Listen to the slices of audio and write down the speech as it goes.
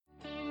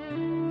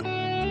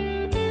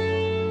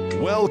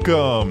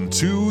Welcome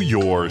to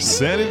your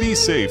Sanity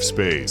Safe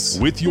Space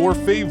with your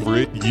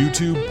favorite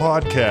YouTube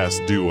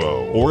podcast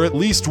duo, or at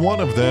least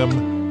one of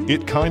them.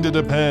 It kinda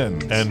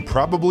depends, and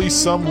probably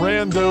some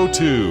rando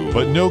too,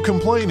 but no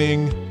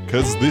complaining,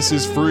 cause this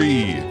is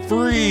free.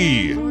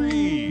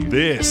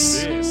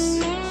 This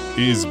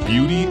is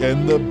Beauty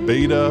and the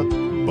Beta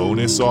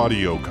bonus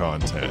audio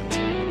content.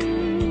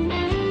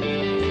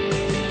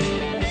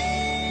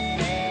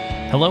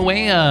 Hello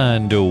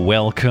and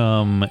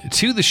welcome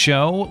to the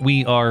show.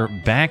 We are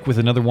back with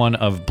another one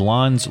of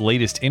Blonde's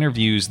latest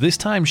interviews. This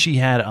time she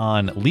had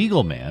on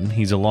Legalman.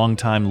 He's a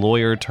longtime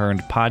lawyer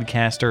turned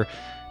podcaster,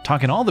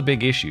 talking all the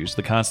big issues,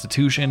 the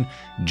Constitution,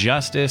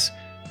 justice,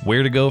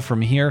 where to go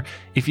from here.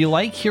 If you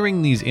like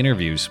hearing these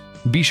interviews,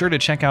 be sure to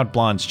check out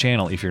Blonde's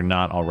channel if you're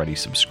not already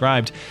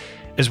subscribed,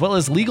 as well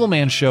as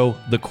Legalman's show,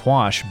 The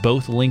Quash,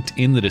 both linked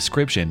in the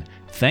description.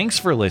 Thanks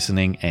for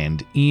listening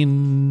and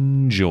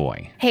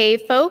enjoy. Hey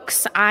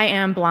folks, I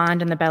am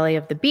Blonde in the belly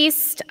of the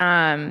beast.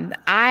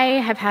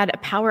 I have had a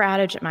power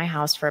outage at my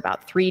house for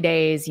about 3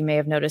 days. You may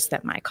have noticed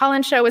that my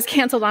call-in show was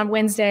canceled on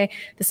Wednesday.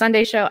 The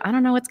Sunday show, I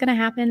don't know what's going to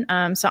happen.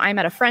 So I'm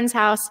at a friend's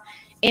house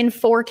in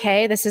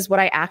 4K. This is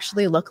what I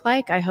actually look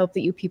like. I hope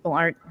that you people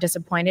aren't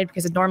disappointed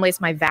because normally it's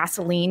my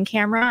Vaseline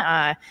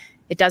camera.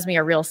 It does me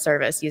a real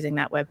service using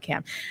that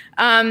webcam.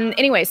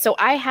 Anyway, so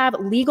I have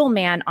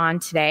Legalman on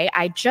today.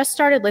 I just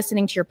started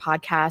listening to your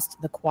podcast,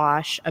 The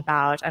Quash,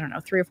 about,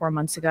 3 or 4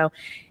 months ago.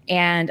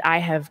 And I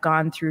have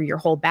gone through your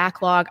whole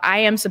backlog. I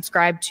am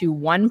subscribed to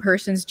one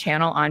person's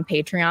channel on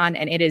Patreon,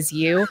 and it is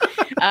you.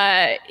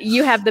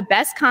 You have the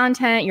best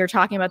content. You're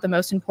talking about the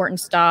most important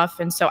stuff.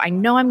 And so I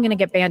know I'm going to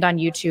get banned on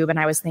YouTube. And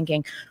I was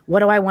thinking,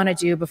 what do I want to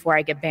do before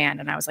I get banned?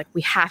 And I was like,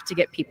 we have to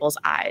get people's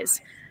eyes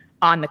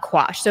on the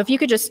Quash. So if you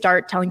could just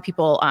start telling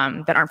people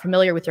that aren't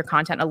familiar with your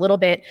content a little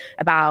bit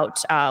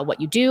about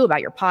what you do,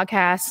 about your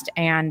podcast,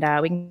 and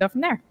we can go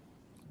from there.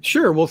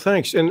 Sure. Well,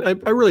 thanks. And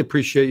I really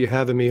appreciate you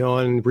having me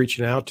on and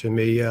reaching out to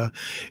me.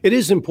 It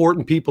is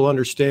important people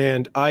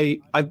understand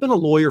I've been a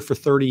lawyer for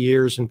 30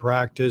 years in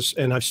practice,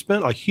 and I've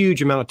spent a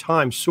huge amount of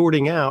time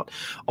sorting out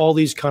all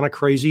these kind of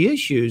crazy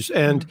issues.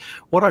 And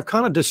what I've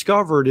kind of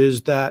discovered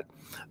is that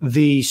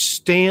the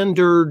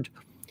standard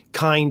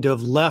kind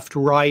of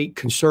left-right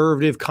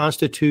conservative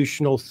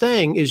constitutional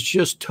thing is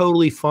just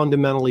totally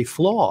fundamentally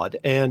flawed.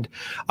 And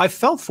I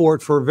felt for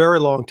it for a very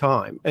long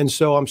time. And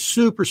so I'm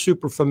super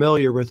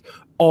familiar with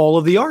all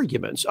of the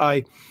arguments.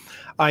 I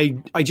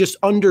just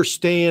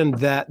understand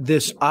that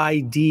this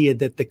idea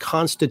that the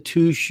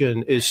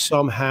Constitution is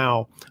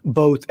somehow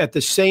both at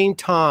the same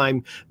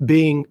time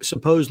being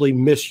supposedly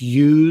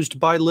misused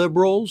by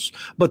liberals,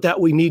 but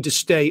that we need to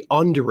stay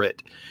under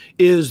it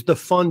is the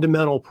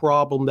fundamental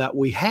problem that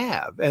we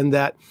have, and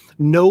that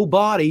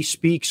nobody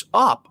speaks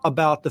up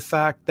about the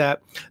fact that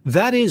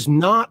that is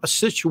not a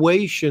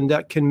situation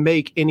that can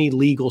make any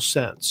legal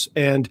sense.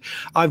 And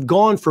I've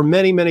gone for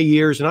many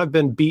years, and I've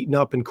been beaten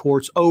up in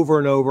courts over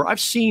and over.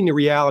 I've seen the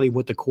reality of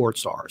what the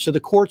courts are. So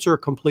the courts are a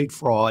complete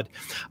fraud,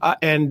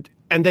 and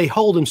they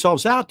hold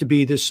themselves out to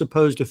be this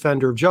supposed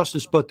defender of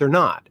justice, but they're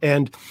not.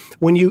 And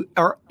when you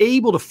are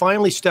able to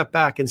finally step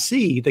back and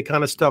see the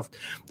kind of stuff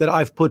that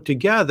I've put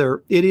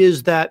together, it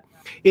is that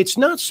it's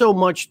not so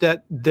much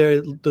that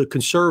the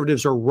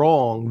conservatives are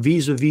wrong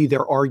vis-a-vis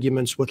their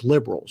arguments with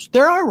liberals. They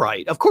are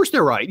right. Of course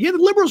they're right. Yeah, the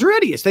liberals are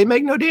idiots. They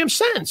make no damn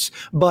sense.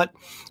 But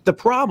the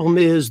problem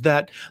is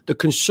that the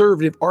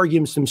conservative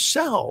arguments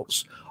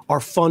themselves are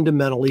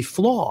fundamentally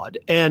flawed,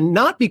 and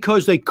not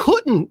because they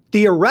couldn't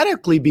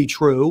theoretically be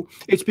true.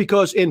 It's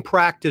because in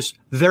practice,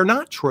 they're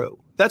not true.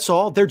 That's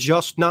all. They're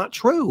just not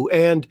true.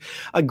 And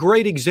a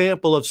great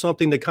example of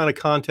something, the kind of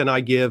content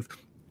I give,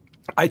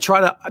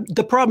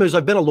 the problem is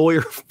I've been a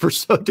lawyer for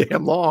so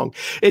damn long.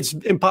 It's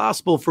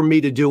impossible for me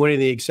to do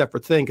anything except for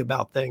think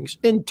about things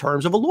in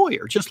terms of a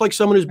lawyer, just like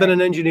someone who's been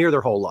an engineer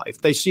their whole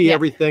life. They see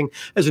everything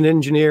as an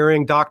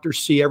engineering. Doctors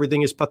see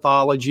everything as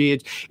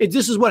pathology.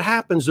 This is what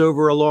happens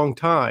over a long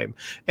time.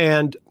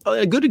 And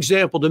a good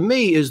example to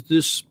me is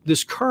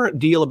this current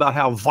deal about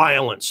how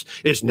violence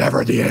is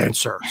never the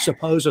answer,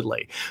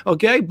 supposedly.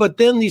 Okay. But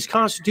then these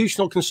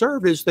constitutional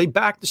conservatives, they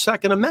back the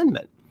Second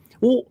Amendment.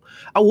 Well,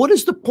 what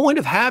is the point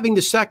of having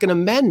the Second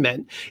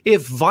Amendment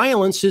if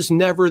violence is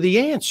never the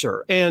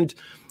answer? And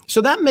so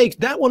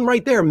that one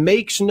right there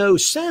makes no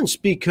sense,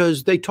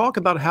 because they talk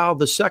about how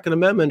the Second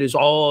Amendment is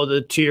all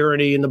the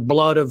tyranny and the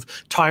blood of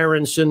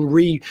tyrants and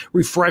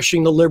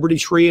refreshing the liberty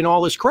tree and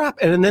all this crap.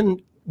 And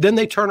then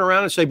they turn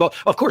around and say, well,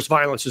 of course,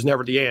 violence is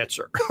never the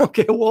answer.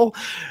 Okay, well,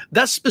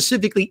 that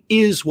specifically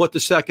is what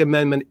the Second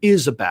Amendment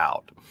is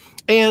about.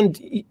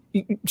 And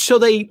so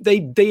they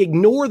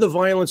ignore the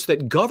violence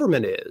that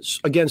government is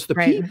against the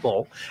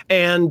people,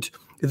 and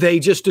they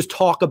just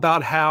talk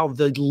about how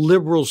the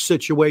liberals'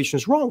 situation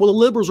is wrong. Well, the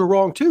liberals are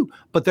wrong too,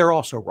 but they're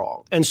also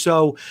wrong. And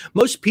so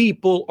most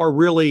people are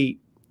really,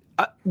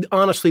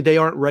 honestly, they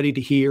aren't ready to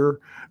hear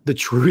the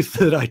truth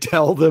that I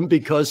tell them,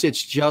 because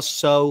it's just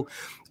so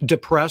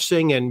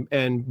depressing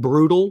and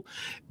brutal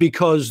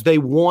because they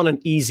want an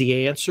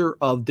easy answer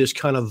of this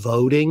kind of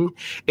voting.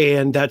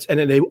 And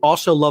they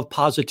also love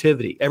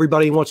positivity.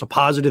 Everybody wants a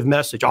positive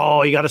message.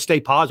 Oh, you got to stay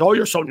positive. Oh,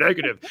 you're so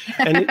negative.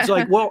 And it's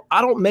like, well,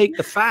 I don't make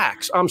the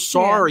facts. I'm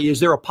sorry. Yeah. Is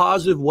there a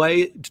positive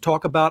way to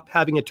talk about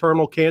having a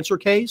terminal cancer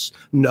case?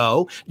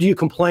 No. Do you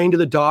complain to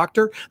the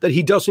doctor that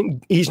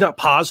he's not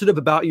positive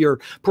about your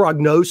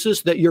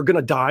prognosis that you're going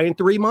to die in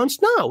 3 months?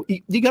 No.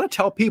 You got to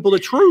tell people the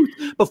truth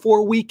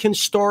before we can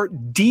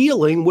start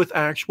dealing with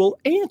actual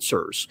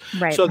answers.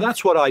 Right. So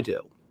that's what I do.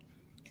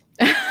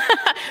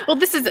 Well,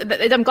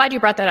 I'm glad you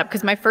brought that up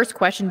because my first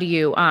question to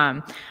you,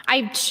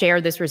 I share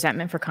this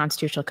resentment for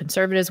constitutional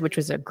conservatives, which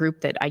was a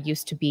group that I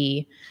used to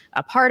be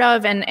a part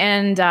of.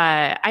 And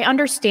I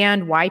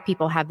understand why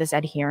people have this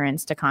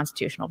adherence to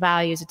constitutional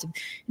values.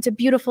 It's a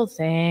beautiful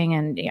thing.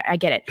 And I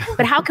get it.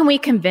 But how can we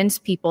convince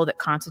people that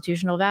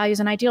constitutional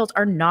values and ideals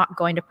are not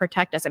going to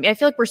protect us? I mean, I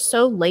feel like we're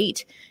so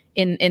late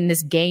in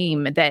this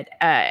game that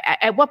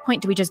at what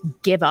point do we just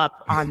give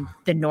up on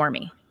the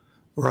normie?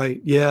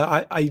 Right.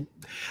 Yeah.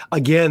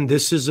 Again,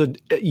 this is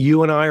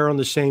you and I are on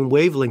the same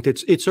wavelength.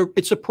 It's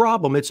a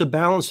problem. It's a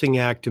balancing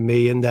act to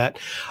me in that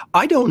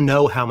I don't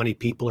know how many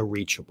people are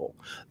reachable.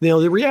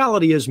 The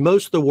reality is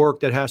most of the work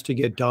that has to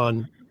get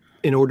done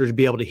in order to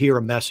be able to hear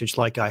a message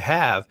like I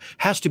have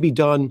has to be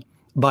done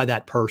by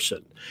that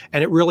person.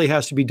 And it really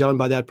has to be done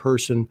by that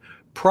person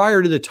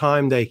prior to the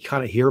time they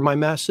kind of hear my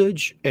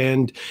message.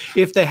 And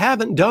if they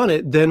haven't done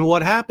it, then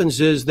what happens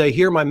is they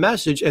hear my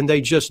message and they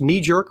just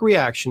knee-jerk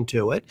reaction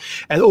to it.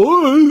 And,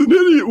 oh, an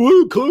idiot,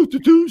 what a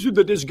Constitution,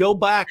 that just go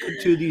back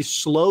to these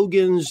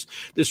slogans,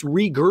 this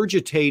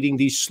regurgitating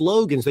these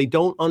slogans. They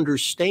don't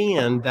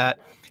understand that,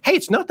 hey,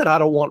 it's not that I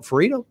don't want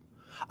freedom.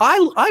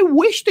 I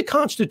wish the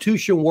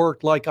Constitution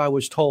worked like I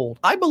was told.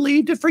 I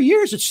believed it for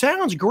years. It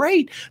sounds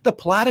great. The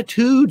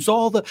platitudes,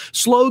 all the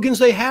slogans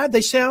they had,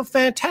 they sound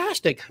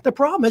fantastic. The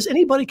problem is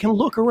anybody can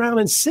look around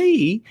and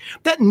see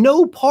that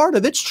no part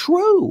of it's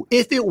true.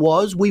 If it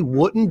was, we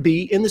wouldn't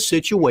be in the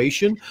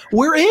situation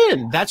we're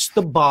in. That's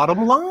the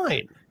bottom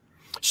line.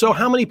 So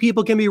how many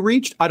people can be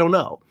reached? I don't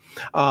know.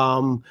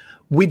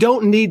 We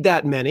don't need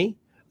that many.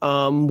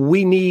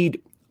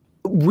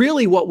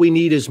 Really what we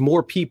need is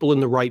more people in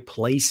the right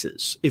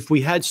places. If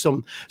we had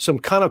some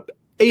kind of,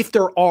 if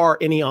there are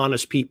any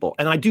honest people,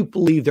 and I do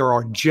believe there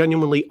are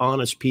genuinely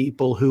honest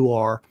people who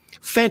are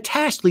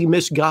fantastically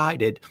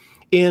misguided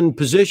in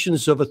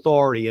positions of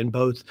authority in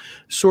both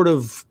sort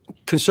of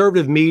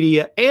conservative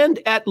media and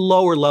at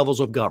lower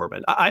levels of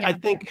government. I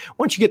think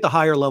once you get the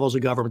higher levels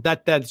of government,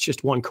 that's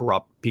just one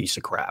corrupt piece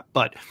of crap.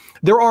 But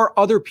there are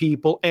other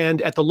people,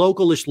 and at the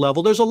localist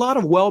level, there's a lot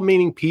of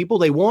well-meaning people.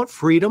 They want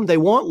freedom, they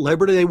want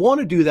liberty, they want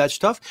to do that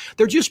stuff.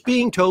 They're just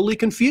being totally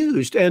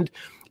confused. And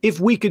if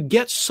we could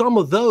get some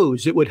of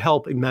those, it would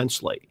help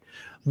immensely.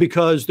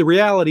 Because the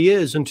reality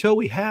is, until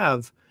we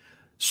have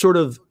sort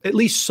of at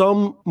least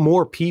some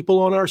more people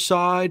on our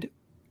side,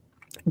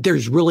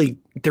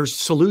 their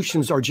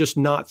solutions are just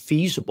not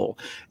feasible.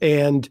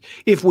 And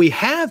if we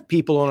have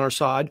people on our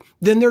side,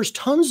 then there's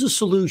tons of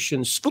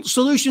solutions.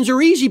 Solutions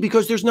are easy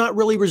because there's not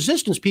really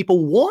resistance.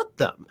 People want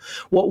them.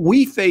 What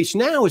we face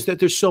now is that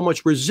there's so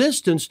much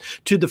resistance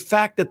to the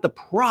fact that the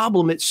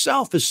problem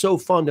itself is so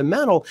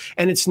fundamental,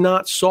 and it's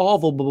not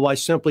solvable by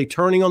simply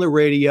turning on the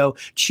radio,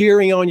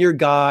 cheering on your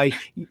guy,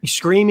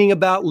 screaming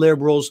about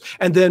liberals,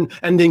 and then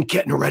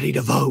getting ready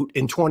to vote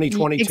in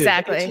 2022.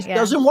 Exactly. It just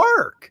doesn't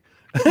work.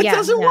 It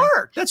doesn't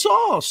work. That's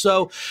all.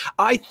 So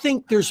I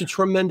think there's a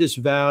tremendous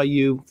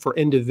value for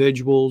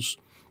individuals.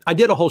 I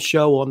did a whole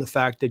show on the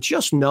fact that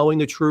just knowing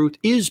the truth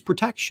is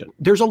protection.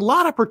 There's a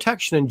lot of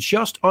protection in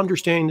just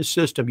understanding the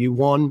system. You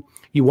won't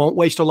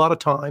waste a lot of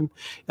time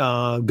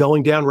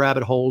going down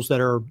rabbit holes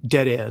that are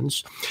dead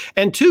ends.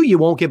 And two, you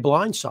won't get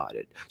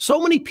blindsided. So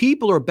many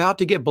people are about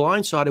to get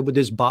blindsided with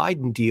this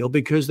Biden deal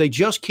because they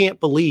just can't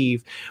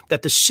believe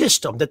that the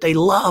system that they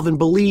love and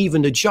believe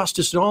in, the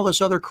justice and all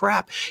this other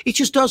crap, it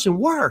just doesn't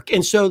work.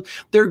 And so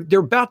their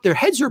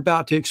heads are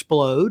about to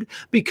explode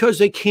because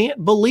they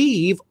can't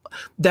believe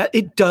that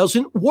it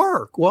doesn't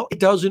work. Well, it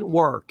doesn't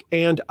work.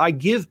 And I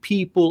give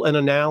people an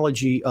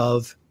analogy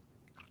of,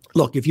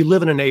 look, if you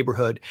live in a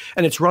neighborhood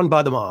and it's run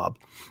by the mob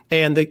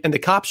and the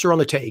cops are on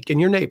the take in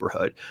your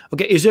neighborhood,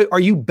 okay, are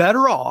you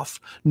better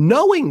off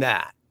knowing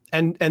that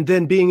and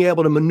then being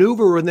able to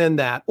maneuver within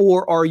that?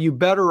 Or are you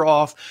better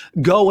off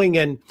going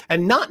and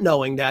not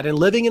knowing that and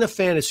living in a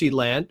fantasy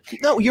land?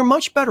 No, you're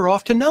much better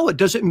off to know it.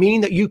 Does it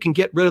mean that you can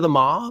get rid of the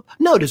mob?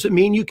 No. Does it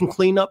mean you can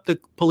clean up the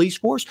police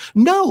force?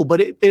 No, but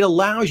it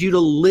allows you to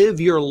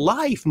live your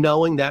life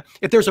knowing that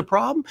if there's a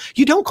problem,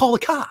 you don't call the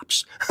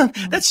cops.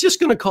 That's just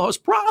going to cause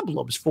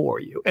problems for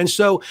you. And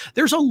so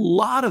there's a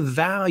lot of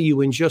value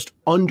in just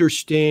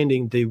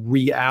understanding the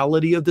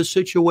reality of the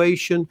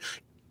situation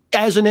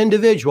as an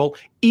individual,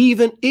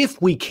 even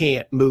if we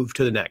can't move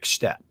to the next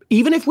step.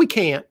 Even if we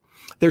can't,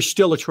 there's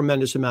still a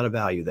tremendous amount of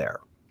value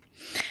there.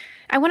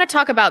 I want to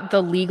talk about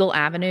the legal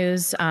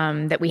avenues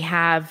that we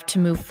have to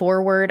move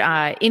forward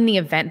in the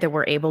event that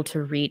we're able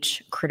to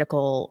reach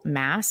critical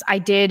mass. I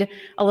did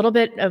a little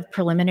bit of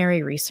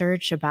preliminary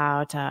research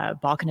about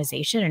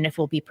balkanization and if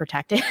we'll be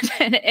protected.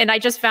 and I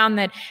just found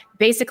that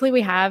basically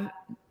we have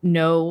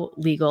no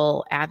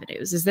legal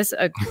avenues. Is this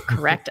a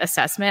correct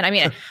assessment? I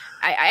mean,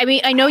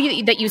 I know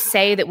that you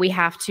say that we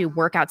have to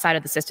work outside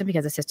of the system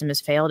because the system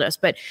has failed us.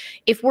 But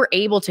if we're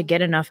able to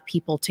get enough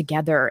people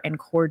together and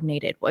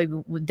coordinated,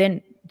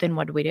 then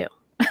what do we do?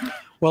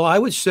 Well, I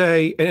would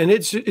say, and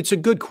it's a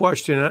good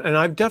question, and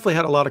I've definitely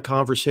had a lot of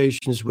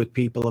conversations with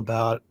people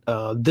about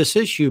this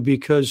issue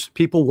because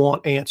people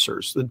want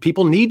answers.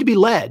 People need to be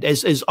led.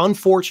 As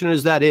unfortunate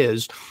as that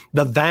is,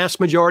 the vast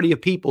majority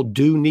of people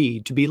do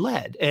need to be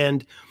led.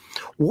 And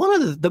one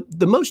of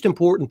the most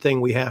important thing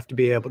we have to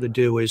be able to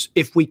do is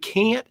if we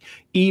can't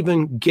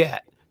even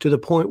get to the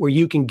point where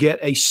you can get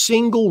a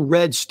single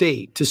red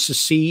state to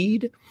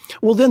secede,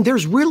 well, then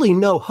there's really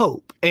no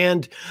hope.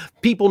 And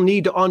people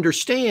need to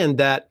understand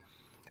that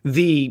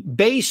the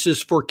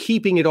basis for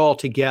keeping it all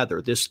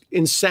together, this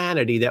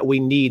insanity that we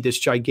need this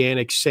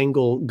gigantic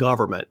single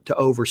government to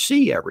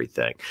oversee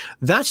everything,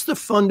 that's the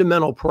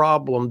fundamental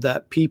problem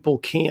that people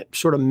can't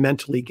sort of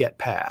mentally get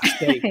past.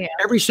 Yeah.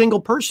 Every single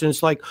person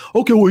is like,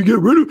 okay, well, get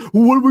rid of,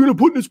 what are we going to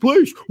put in its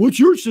place? What's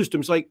your system?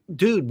 It's like,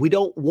 dude, we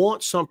don't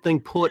want something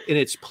put in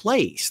its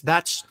place.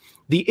 That's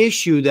the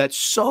issue that's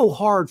so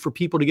hard for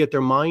people to get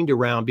their mind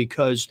around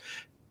because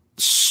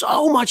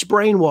so much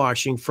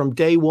brainwashing from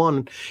day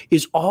one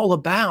is all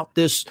about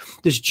this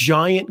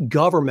giant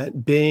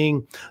government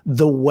being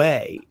the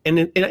way.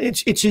 And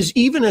it's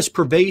even as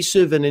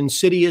pervasive and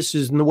insidious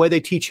as in the way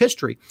they teach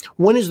history.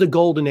 When is the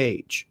golden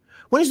age?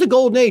 When is the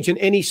golden age in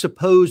any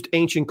supposed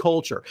ancient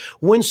culture?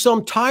 When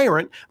some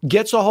tyrant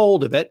gets a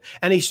hold of it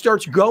and he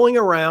starts going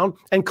around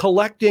and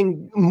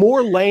collecting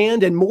more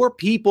land and more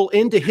people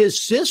into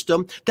his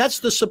system,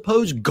 that's the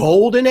supposed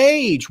golden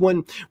age.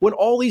 When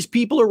all these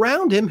people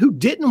around him who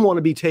didn't want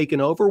to be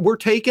taken over were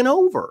taken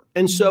over.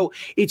 And so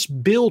it's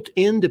built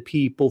into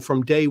people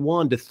from day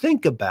one to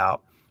think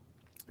about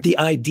the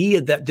idea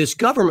that this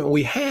government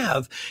we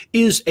have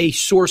is a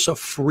source of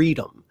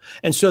freedom.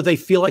 And so they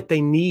feel like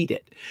they need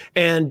it.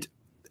 And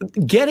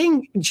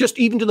getting just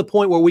even to the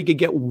point where we could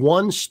get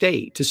one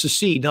state to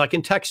secede, like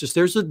in Texas,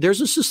 there's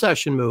a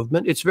secession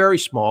movement. It's very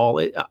small.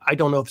 I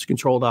don't know if it's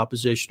controlled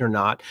opposition or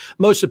not.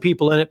 Most of the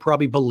people in it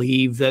probably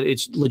believe that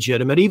it's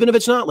legitimate, even if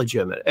it's not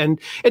legitimate. And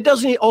it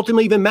doesn't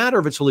ultimately even matter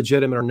if it's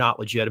legitimate or not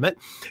legitimate.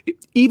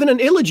 Even an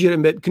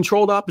illegitimate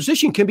controlled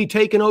opposition can be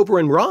taken over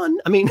and run.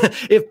 I mean,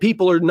 if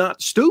people are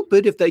not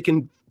stupid, if they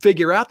can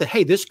figure out that,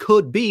 hey, this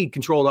could be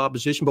controlled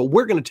opposition, but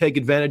we're going to take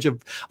advantage of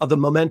the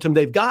momentum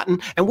they've gotten,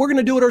 and we're going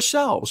to do it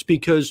ourselves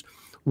because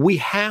we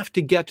have to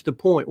get to the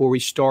point where we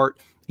start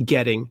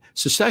getting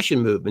secession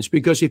movements.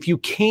 Because if you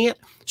can't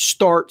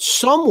start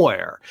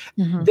somewhere,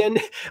 then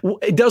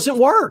it doesn't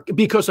work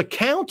because a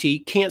county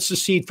can't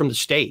secede from the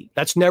state.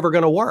 That's never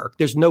going to work.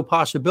 There's no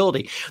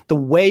possibility. The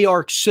way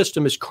our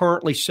system is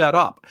currently set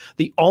up,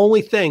 the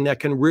only thing that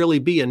can really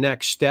be a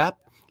next step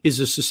is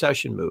a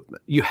secession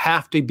movement. You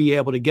have to be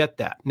able to get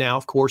that. Now,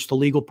 of course, the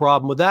legal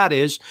problem with that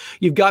is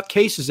you've got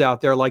cases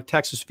out there like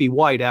Texas v.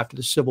 White after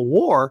the Civil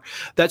War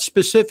that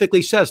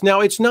specifically says, now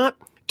it's not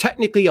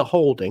technically a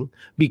holding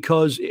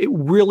because it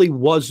really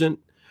wasn't,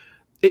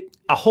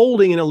 a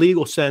holding in a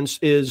legal sense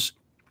is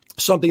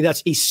something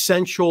that's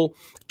essential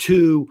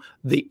to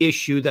the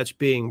issue that's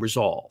being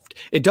resolved.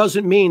 It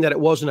doesn't mean that it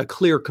wasn't a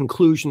clear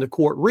conclusion the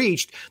court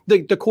reached.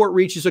 The court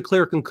reaches a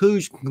clear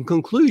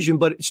conclusion,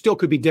 but it still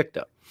could be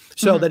dicta.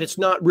 So that it's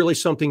not really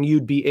something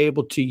you'd be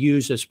able to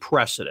use as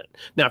precedent.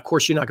 Now, of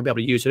course, you're not going to be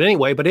able to use it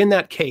anyway. But in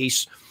that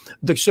case,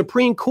 the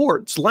Supreme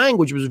Court's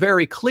language was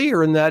very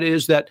clear, and that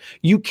is that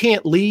you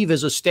can't leave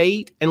as a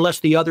state unless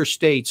the other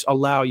states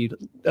allow you to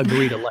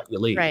agree to let you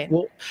leave. Right.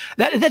 Well,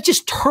 that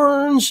just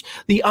turns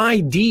the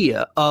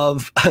idea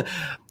of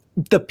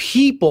the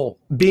people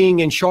being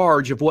in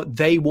charge of what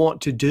they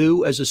want to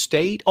do as a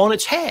state on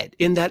its head,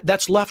 in that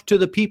that's left to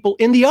the people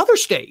in the other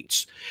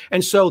states.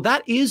 And so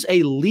that is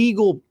a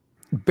legal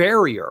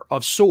barrier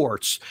of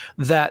sorts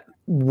that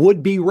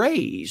would be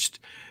raised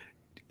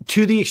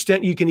to the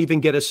extent you can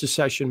even get a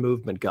secession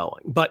movement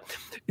going. But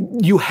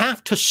you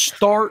have to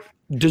start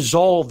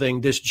dissolving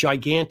this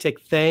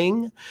gigantic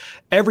thing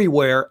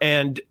everywhere.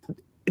 And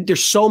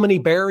there's so many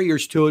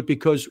barriers to it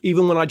because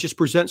even when I just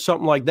present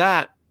something like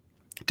that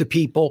to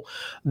people,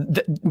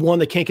 one,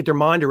 they can't get their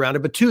mind around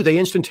it, but two, they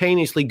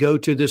instantaneously go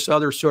to this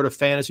other sort of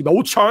fantasy about,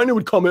 well, China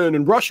would come in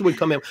and Russia would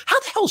come in. How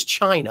the hell is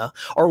China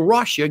or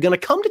Russia going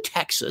to come to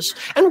Texas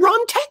and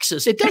run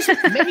Texas? It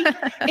doesn't make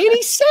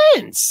any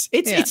sense.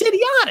 It's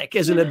idiotic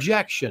as an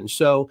objection.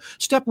 So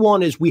step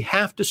one is we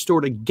have to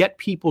sort of get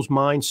people's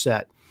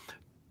mindset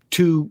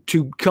to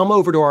come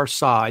over to our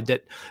side,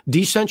 that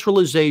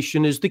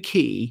decentralization is the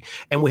key,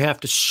 and we have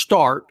to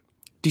start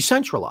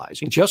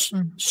decentralizing. Just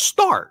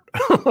start.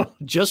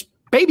 Just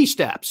Baby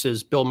steps,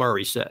 as Bill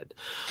Murray said.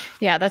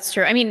 Yeah, that's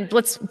true. I mean,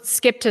 let's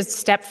skip to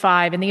step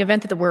 5. In the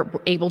event that we're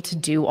able to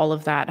do all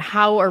of that,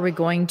 how are we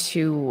going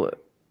to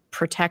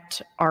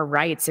protect our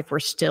rights if we're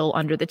still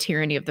under the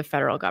tyranny of the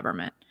federal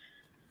government?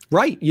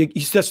 Right.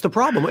 That's the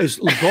problem. As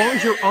long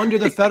as you're under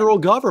the federal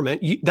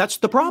government, that's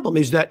the problem.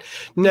 Is that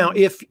now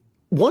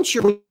once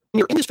you're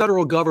in this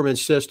federal government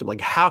system,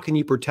 like how can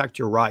you protect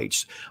your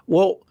rights?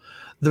 Well,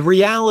 the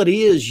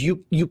reality is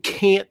you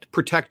can't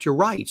protect your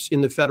rights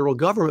in the federal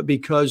government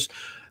because,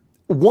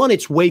 one,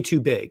 it's way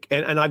too big.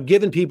 And I've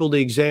given people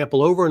the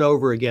example over and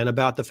over again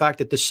about the fact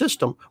that the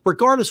system,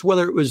 regardless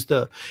whether it was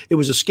a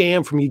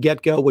scam from the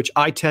get-go, which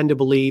I tend to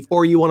believe,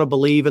 or you want to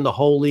believe in the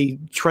holy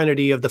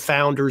trinity of the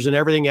founders and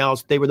everything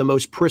else, they were the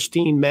most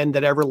pristine men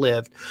that ever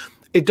lived.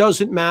 It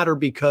doesn't matter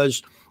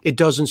because it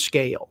doesn't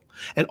scale.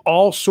 And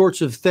all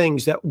sorts of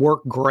things that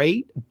work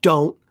great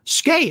don't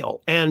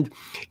scale. And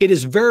it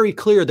is very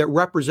clear that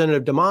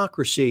representative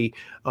democracy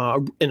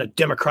in a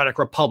democratic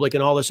republic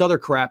and all this other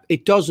crap,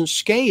 it doesn't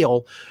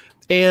scale.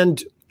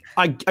 And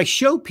I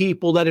show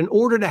people that in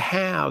order to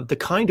have the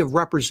kind of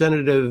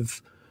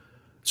representative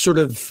sort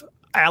of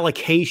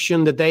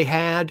allocation that they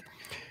had,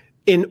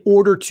 in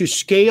order to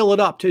scale it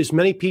up to as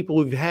many people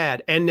we've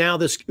had, and now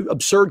this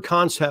absurd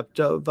concept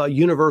of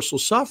universal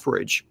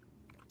suffrage,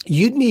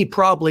 you'd need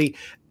probably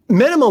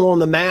minimum on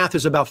the math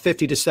is about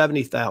 50 to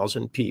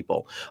 70,000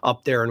 people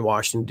up there in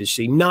Washington,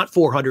 D.C., not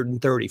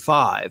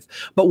 435.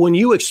 But when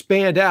you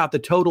expand out the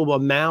total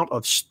amount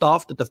of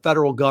stuff that the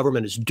federal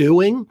government is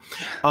doing,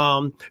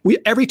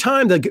 every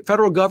time the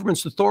federal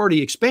government's authority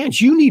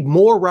expands, you need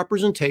more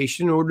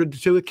representation in order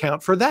to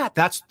account for that.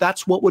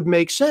 That's what would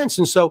make sense.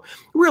 And so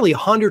really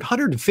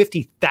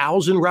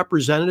 150,000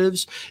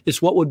 representatives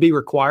is what would be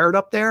required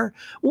up there.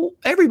 Well,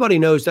 everybody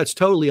knows that's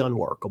totally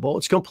unworkable.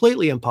 It's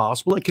completely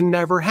impossible. It can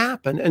never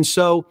happen. And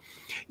so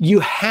you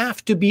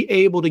have to be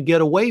able to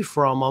get away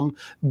from them,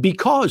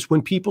 because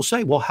when people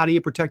say, well, how do you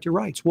protect your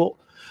rights? Well,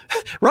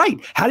 right.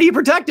 How do you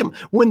protect them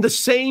when the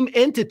same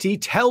entity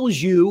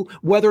tells you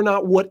whether or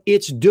not what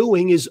it's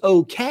doing is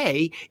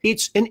okay?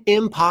 It's an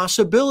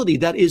impossibility.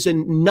 That is a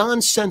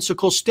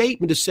nonsensical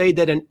statement to say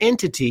that an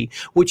entity,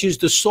 which is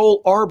the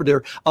sole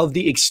arbiter of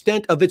the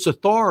extent of its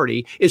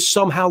authority, is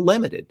somehow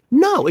limited.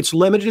 No, it's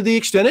limited to the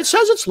extent it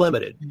says it's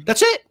limited.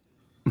 That's it.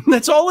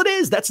 That's all it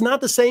is. That's not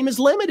the same as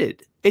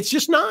limited. It's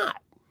just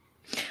not.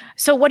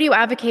 So what do you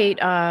advocate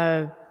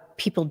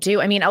people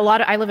do? I mean,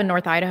 I live in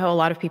North Idaho. A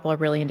lot of people are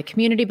really into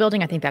community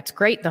building. I think that's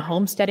great. The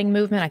homesteading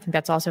movement, I think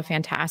that's also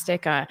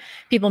fantastic.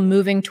 People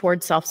moving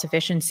towards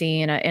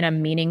self-sufficiency in a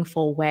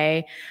meaningful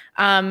way.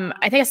 I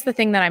think that's the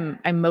thing that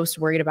I'm most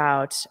worried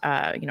about.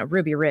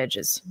 Ruby Ridge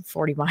is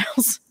 40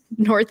 miles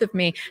north of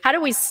me. How do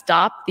we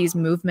stop these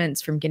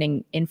movements from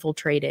getting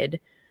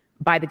infiltrated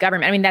by the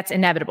government? I mean, that's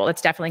inevitable.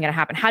 It's definitely going to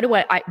happen. How do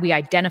we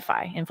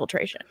identify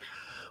infiltration?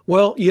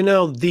 Well,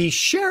 the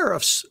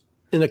sheriffs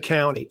in a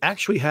county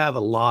actually have a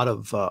lot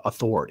of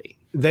authority.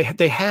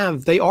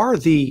 They are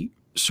the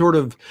sort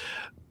of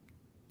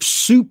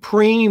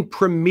supreme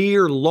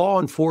premier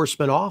law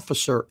enforcement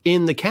officer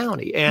in the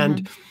county.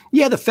 And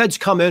yeah, the feds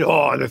come in,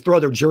 they throw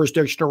their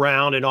jurisdiction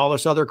around and all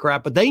this other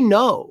crap, but they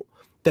know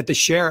that the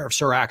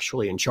sheriffs are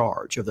actually in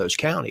charge of those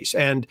counties.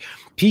 And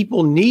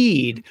people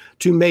need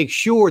to make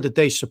sure that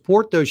they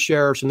support those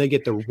sheriffs and they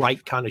get the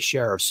right kind of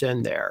sheriffs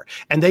in there.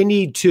 And they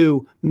need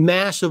to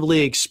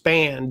massively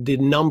expand the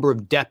number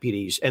of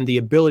deputies and the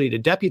ability to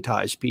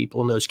deputize people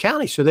in those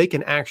counties so they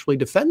can actually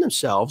defend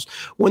themselves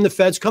when the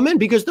feds come in,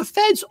 because the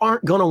feds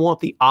aren't going to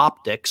want the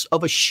optics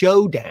of a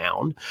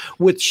showdown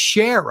with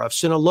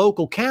sheriffs in a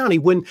local county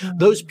when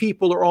those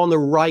people are on the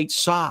right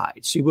side.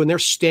 See, when they're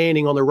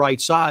standing on the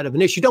right side of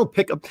an issue, don't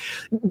pick up.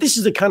 This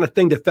is the kind of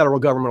thing the federal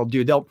government will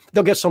do.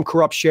 They'll get some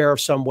corrupt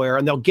sheriff somewhere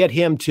and they'll get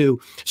him to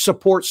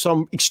support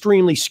some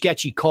extremely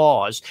sketchy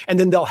cause. And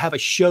then they'll have a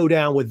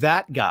showdown with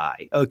that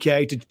guy,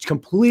 okay, to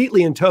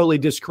completely and totally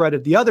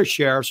discredit the other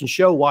sheriffs and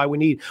show why we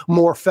need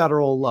more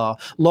federal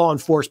law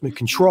enforcement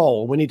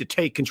control. We need to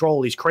take control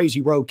of these crazy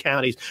rogue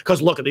counties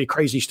because look at the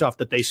crazy stuff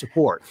that they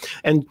support.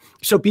 And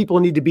so people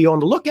need to be on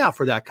the lookout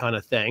for that kind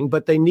of thing,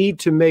 but they need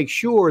to make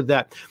sure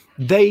that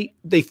they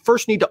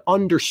first need to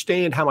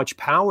understand how much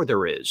power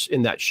there is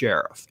in that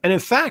sheriff. And in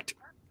fact,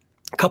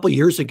 a couple of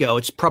years ago,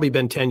 it's probably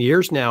been 10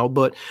 years now,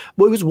 but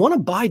it was one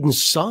of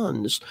Biden's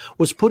sons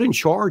was put in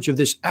charge of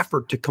this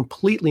effort to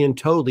completely and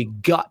totally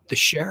gut the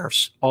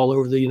sheriffs all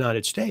over the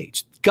United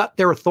States, gut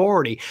their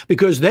authority,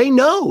 because they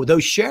know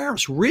those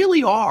sheriffs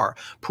really are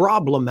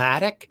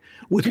problematic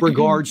with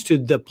regards to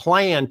the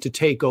plan to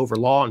take over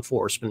law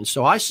enforcement.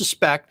 So I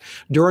suspect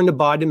during the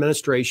Biden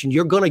administration,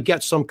 you're going to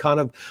get some kind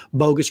of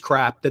bogus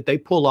crap that they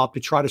pull up to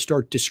try to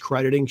start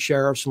discrediting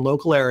sheriffs in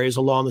local areas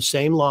along the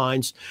same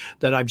lines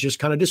that I've just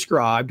kind of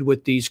described,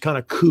 with these kind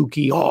of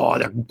kooky,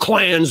 they're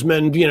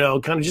Klansmen,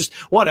 kind of just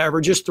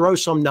whatever, just throw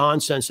some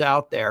nonsense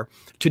out there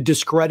to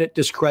discredit,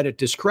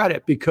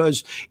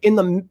 because in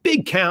the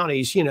big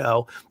counties,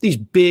 these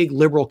big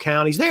liberal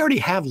counties, they already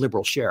have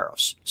liberal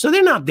sheriffs. So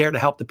they're not there to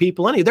help the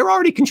people any. They're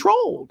already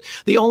controlled.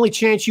 The only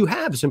chance you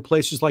have is in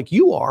places like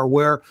you are,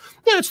 where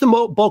it's the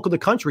bulk of the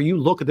country. You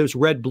look at those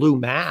red-blue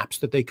maps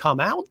that they come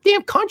out,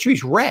 damn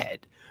country's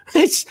red.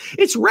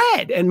 It's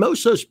red, and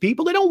most of those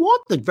people, they don't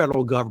want the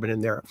federal government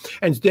in there.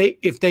 And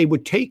if they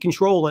would take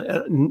control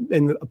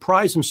and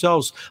apprise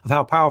themselves of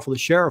how powerful the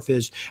sheriff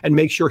is and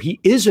make sure he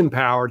is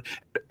empowered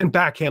and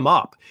back him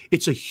up,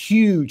 it's a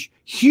huge,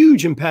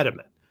 huge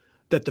impediment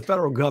that the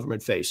federal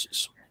government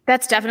faces.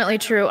 That's definitely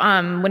true.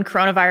 When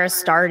coronavirus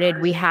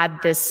started, we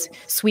had this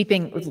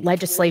sweeping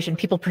legislation.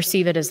 People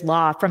perceive it as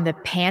law from the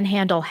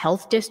Panhandle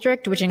Health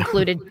District, which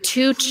included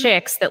 2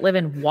 chicks that live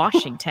in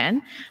Washington.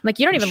 I'm like,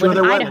 you don't even live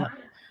in Idaho. Women.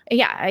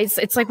 Yeah,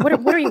 it's like, what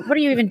are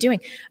you even doing?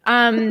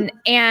 And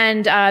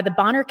the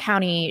Bonner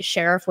County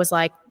sheriff was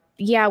like,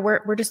 yeah,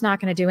 we're just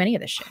not going to do any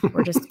of this shit.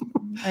 We're just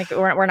like,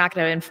 we're not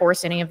going to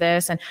enforce any of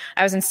this. And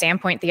I was in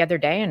Sandpoint the other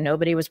day and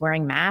nobody was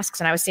wearing masks.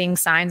 And I was seeing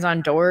signs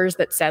on doors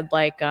that said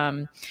like,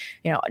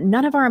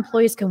 none of our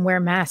employees can wear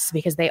masks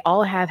because they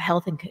all have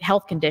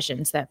health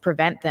conditions that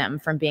prevent them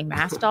from being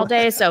masked all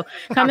day. So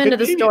come into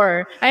the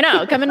store. I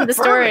know, come into the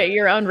store at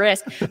your own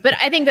risk. But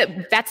I think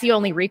that's the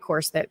only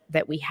recourse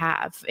that we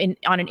have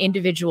on an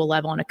individual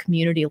level, on a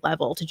community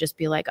level, to just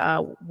be like,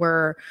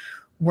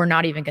 we're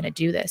not even going to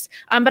do this.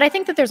 But I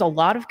think that there's a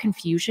lot of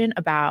confusion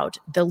about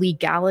the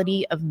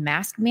legality of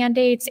mask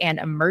mandates and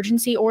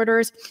emergency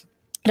orders.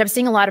 And I'm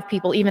seeing a lot of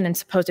people, even in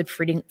supposed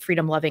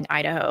freedom-loving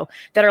Idaho,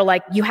 that are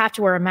like, you have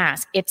to wear a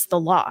mask. It's the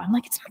law. I'm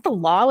like, it's not the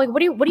law. Like, what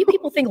do you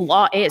people think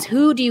law is?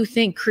 Who do you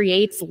think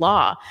creates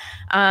law?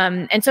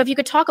 And so if you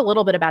could talk a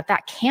little bit about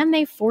that, can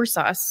they force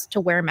us to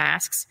wear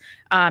masks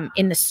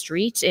in the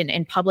street,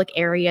 in public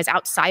areas,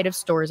 outside of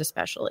stores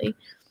especially?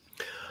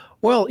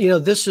 Well,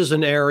 this is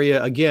an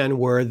area, again,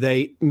 where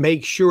they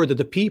make sure that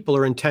the people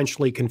are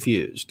intentionally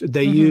confused.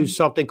 They use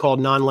something called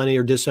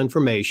nonlinear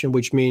disinformation,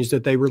 which means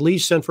that they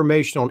release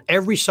information on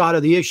every side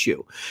of the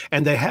issue.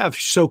 And they have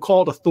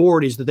so-called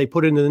authorities that they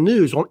put into the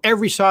news on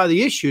every side of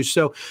the issue.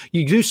 So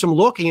you do some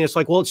looking and it's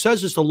like, well, it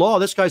says it's the law.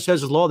 This guy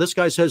says it's the law. This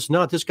guy says it's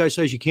not. This guy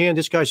says you can.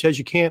 This guy says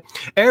you can't.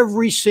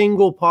 Every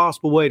single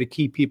possible way to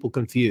keep people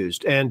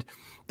confused. And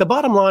the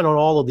bottom line on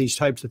all of these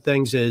types of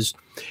things is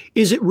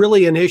it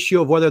really an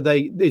issue of whether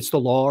it's the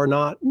law or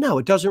not? No,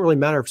 it doesn't really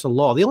matter if it's the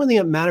law. The only thing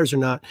that matters or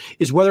not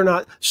is whether or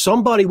not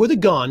somebody with a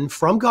gun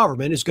from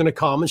government is going to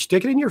come and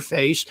stick it in your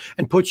face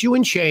and put you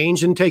in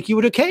chains and take you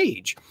in a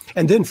cage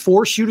and then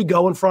force you to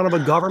go in front of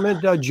a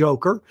government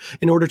joker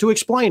in order to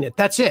explain it.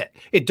 That's it.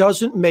 It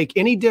doesn't make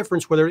any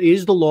difference whether it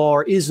is the law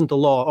or isn't the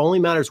law. It only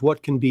matters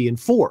what can be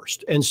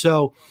enforced. And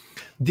so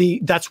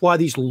that's why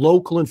these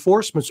local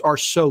enforcements are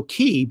so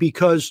key,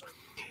 because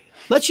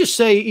let's just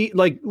say,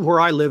 like where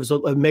I live is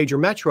a major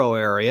metro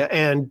area.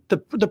 And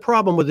the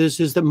problem with this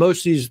is that most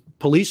of these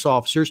police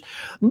officers,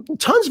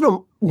 tons of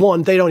them,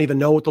 one, they don't even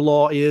know what the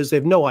law is. They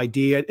have no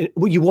idea.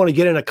 You want to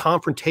get in a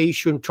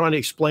confrontation trying to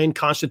explain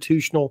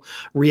constitutional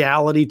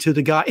reality to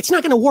the guy. It's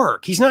not going to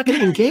work. He's not going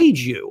to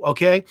engage you.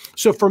 Okay.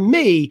 So for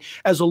me,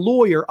 as a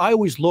lawyer, I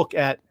always look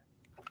at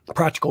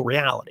practical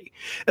reality.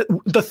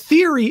 The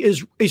theory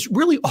is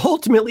really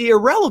ultimately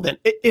irrelevant.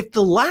 If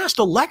the last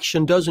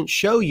election doesn't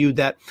show you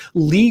that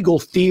legal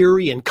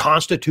theory and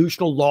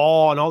constitutional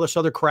law and all this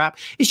other crap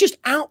is just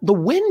out the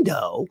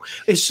window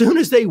as soon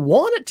as they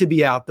want it to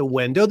be out the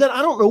window, then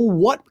I don't know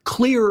what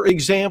clear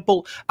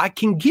example I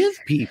can give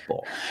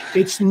people.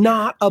 It's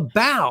not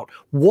about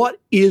what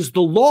is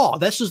the law.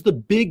 This is the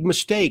big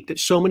mistake that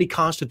so many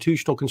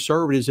constitutional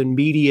conservatives and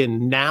media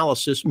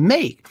analysis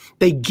make.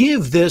 They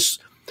give this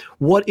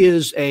what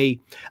is a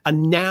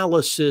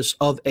analysis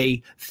of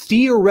a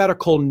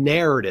theoretical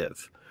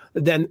narrative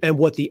and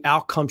what the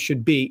outcome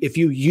should be if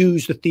you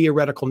use the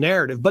theoretical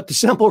narrative. But the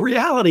simple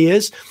reality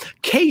is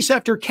case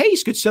after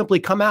case could simply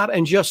come out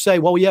and just say,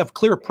 well, we have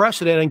clear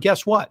precedent. And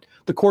guess what?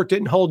 The court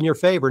didn't hold in your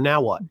favor.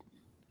 Now what?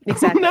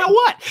 Exactly. Now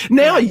what?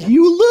 Now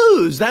you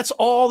lose. That's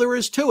all there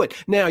is to it.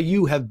 Now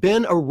you have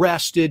been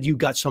arrested. You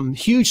got some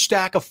huge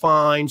stack of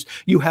fines.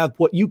 You have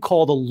what you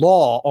call the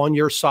law on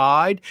your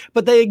side,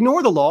 but they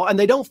ignore the law and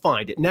they don't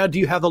find it. Now, do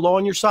you have the law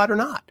on your side or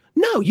not?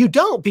 No, you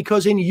don't,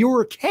 because in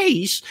your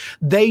case,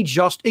 they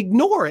just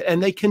ignore it,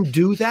 and they can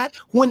do that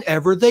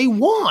whenever they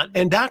want.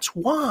 And that's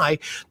why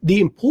the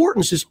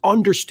importance is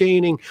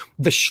understanding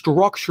the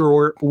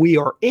structure we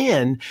are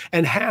in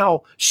and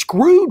how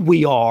screwed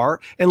we are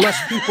unless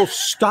people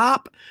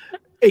stop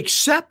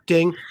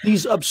accepting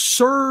these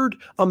absurd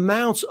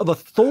amounts of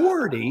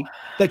authority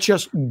that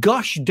just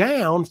gush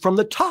down from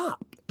the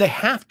top. They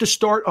have to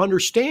start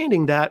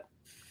understanding that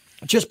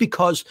just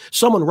because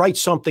someone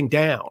writes something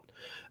down,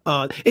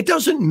 it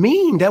doesn't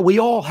mean that we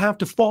all have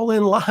to fall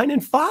in line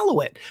and follow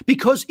it,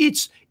 because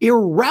it's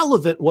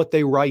irrelevant what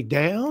they write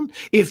down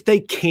if they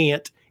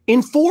can't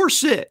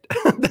enforce it.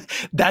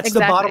 That's exactly the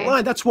bottom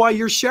line. That's why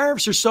your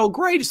sheriffs are so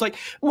great. It's like,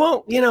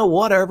 well,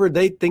 whatever.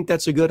 They think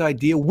that's a good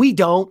idea. We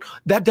don't.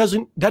 That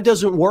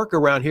doesn't work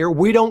around here.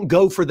 We don't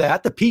go for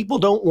that. The people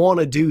don't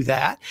want to do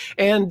that.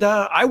 And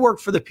I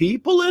work for the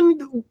people,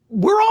 and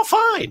we're all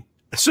fine.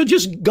 So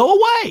just go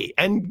away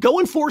and go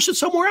enforce it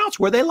somewhere else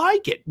where they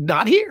like it,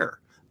 not here.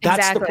 That's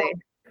exactly. the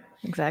problem.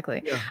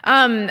 Exactly.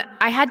 Yeah.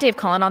 I had Dave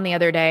Cullen on the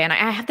other day, and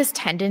I have this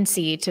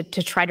tendency to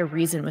try to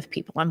reason with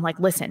people. I'm like,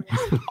 listen,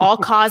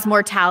 all-cause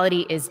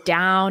mortality is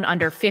down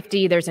under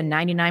 50. There's a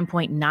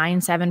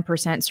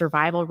 99.97%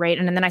 survival rate.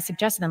 And then I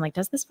suggested, I'm like,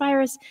 does this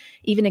virus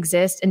even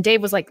exist? And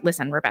Dave was like,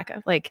 listen,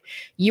 Rebecca, like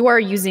you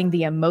are using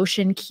the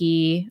emotion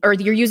key, or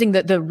you're using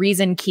the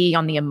reason key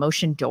on the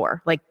emotion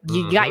door. Like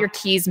you got your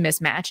keys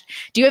mismatched.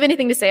 Do you have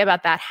anything to say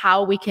about that?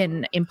 How we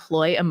can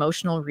employ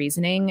emotional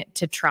reasoning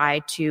to try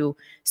to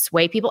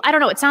sway people? I don't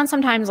know. It sounds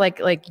sometimes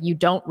like you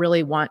don't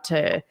really want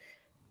to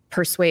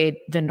persuade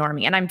the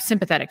normie. And I'm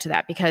sympathetic to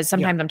that because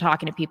sometimes I'm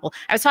talking to people.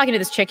 I was talking to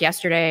this chick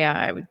yesterday.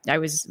 I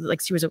was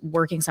like, she was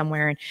working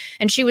somewhere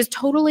and she was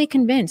totally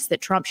convinced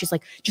that Trump, she's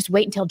like, just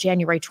wait until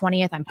January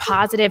 20th. I'm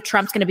positive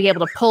Trump's going to be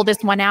able to pull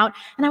this one out.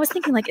 And I was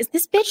thinking like, is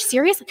this bitch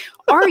serious?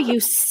 Are you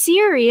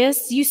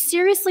serious? You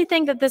seriously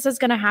think that this is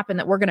going to happen,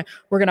 that we're going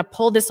to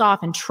pull this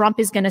off and Trump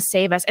is going to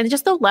save us? And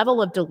just the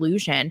level of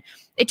delusion,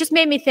 it just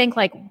made me think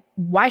like,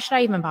 why should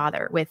I even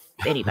bother with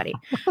anybody?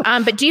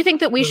 But do you think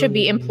that we should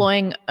be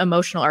employing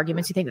emotional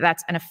arguments? Do you think that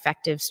that's an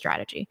effective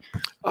strategy?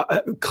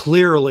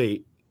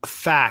 Clearly,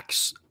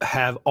 facts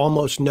have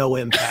almost no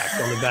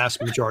impact on the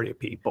vast majority of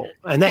people.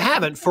 And they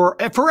haven't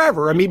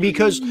forever. I mean,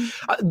 because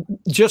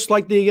just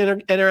like the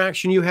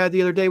interaction you had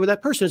the other day with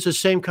that person, it's the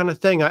same kind of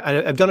thing.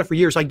 I've done it for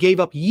years. I gave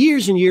up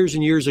years and years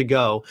and years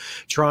ago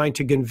trying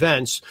to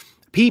convince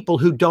people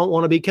who don't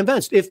want to be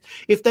convinced.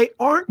 If they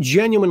aren't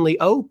genuinely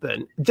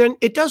open, then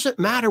it doesn't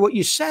matter what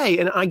you say.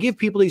 And I give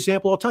people the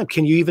example all the time.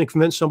 Can you even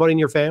convince somebody in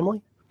your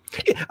family?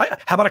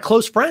 How about a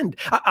close friend?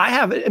 I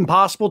have an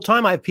impossible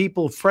time. I have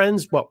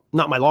friends, well,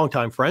 not my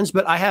longtime friends,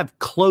 but I have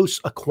close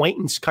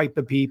acquaintance type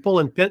of people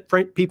and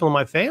people in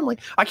my family.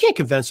 I can't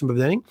convince them of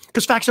anything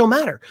because facts don't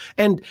matter.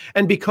 And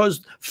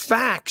because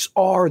facts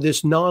are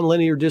this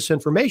nonlinear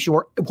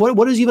disinformation.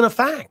 What is even a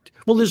fact?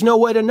 Well, there's no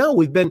way to know.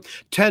 We've been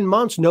 10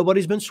 months.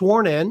 Nobody's been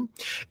sworn in.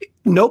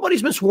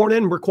 Nobody's been sworn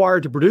in,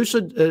 required to produce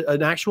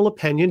an actual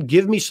opinion.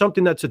 Give me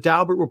something that's a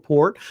Daubert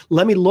report.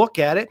 Let me look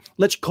at it.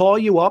 Let's call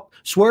you up,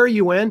 swear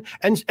you in,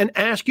 and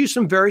ask you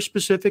some very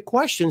specific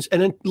questions.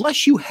 And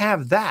unless you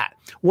have that,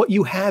 what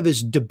you have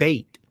is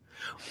debate.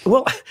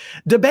 Well,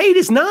 debate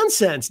is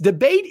nonsense.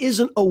 Debate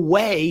isn't a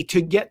way to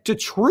get to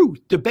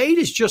truth. Debate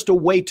is just a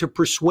way to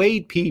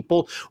persuade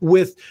people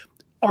with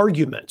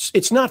arguments.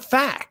 It's not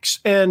facts.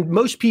 And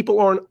most people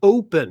aren't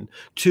open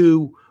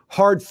to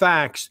hard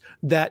facts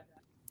that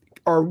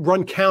are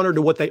run counter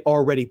to what they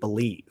already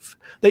believe.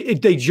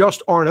 They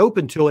just aren't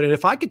open to it. And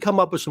if I could come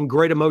up with some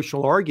great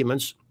emotional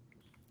arguments,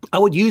 I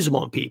would use them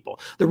on people.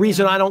 The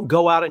reason I don't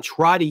go out and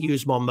try to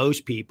use them on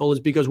most people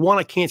is because, one,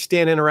 I can't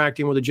stand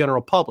interacting with the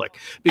general public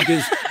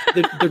because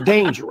they're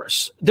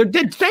dangerous. They're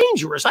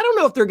dangerous. I don't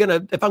know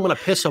if I'm going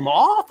to piss them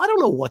off. I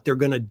don't know what they're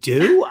going to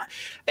do.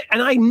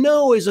 And I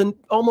know is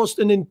almost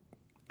an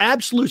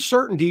absolute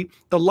certainty,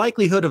 the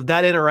likelihood of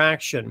that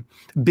interaction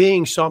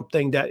being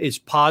something that is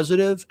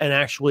positive and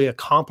actually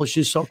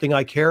accomplishes something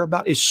I care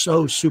about is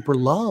so super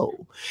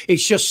low.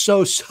 It's just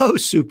so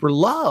super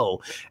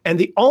low. And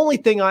the only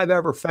thing I've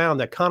ever found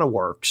that kind of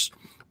works,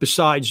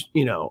 besides,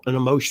 an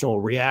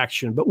emotional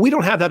reaction, but we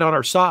don't have that on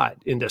our side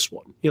in this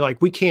one.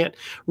 We can't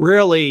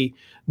really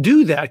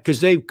do that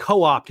because they've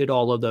co-opted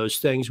all of those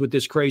things with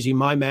this crazy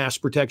my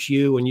mask protects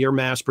you and your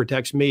mask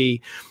protects me,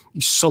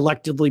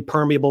 selectively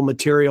permeable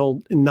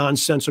material,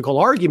 nonsensical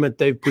argument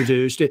they've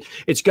produced.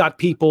 It's got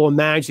people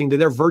imagining that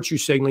they're virtue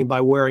signaling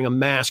by wearing a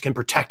mask and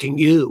protecting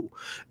you.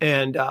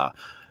 And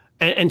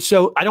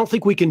so I don't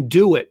think we can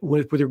do it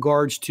with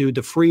regards to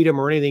the freedom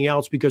or anything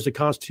else because the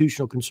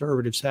constitutional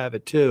conservatives have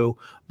it too.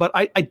 But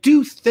I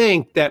do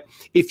think that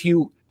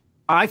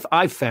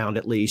I've found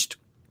at least,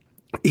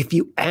 if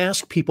you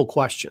ask people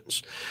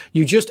questions,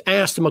 you just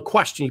ask them a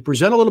question, you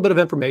present a little bit of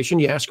information,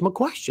 you ask them a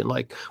question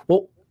like,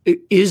 well,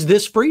 is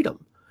this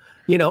freedom?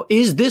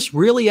 Is this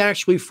really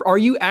are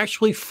you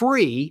actually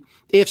free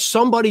if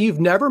somebody you've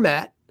never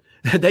met,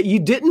 that you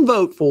didn't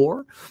vote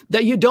for,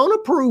 that you don't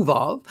approve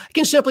of,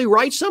 can simply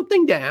write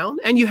something down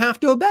and you have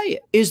to obey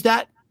it? Is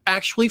that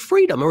actually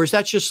freedom? Or is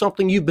that just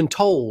something you've been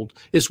told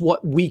is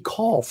what we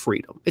call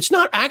freedom? It's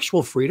not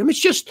actual freedom. It's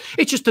just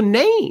a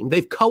name.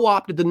 They've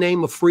co-opted the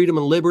name of freedom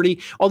and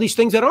liberty, all these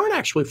things that aren't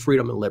actually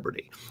freedom and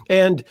liberty.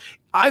 And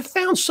I've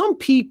found some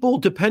people,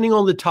 depending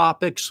on the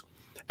topics,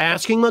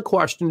 asking a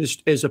question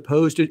as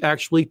opposed to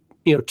actually,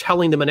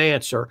 telling them an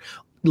answer.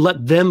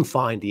 Let them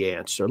find the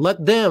answer.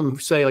 Let them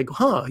say like,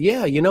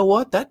 yeah, you know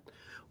what?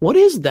 What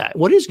is that?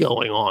 What is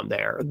going on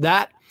there?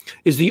 That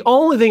is the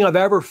only thing I've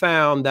ever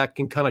found that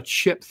can kind of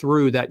chip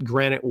through that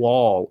granite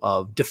wall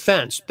of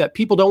defense that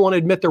people don't want to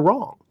admit they're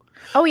wrong.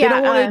 Oh, yeah. They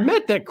don't want to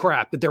admit that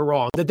crap, that they're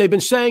wrong, that they've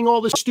been saying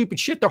all this stupid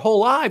shit their whole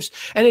lives,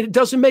 and it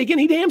doesn't make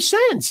any damn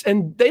sense.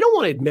 And they don't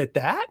want to admit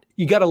that.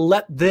 You got to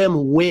let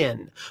them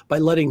win by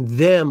letting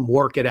them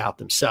work it out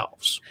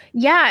themselves.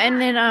 Yeah. And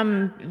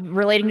then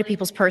relating to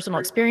people's personal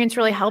experience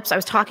really helps. I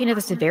was talking to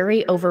this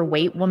very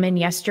overweight woman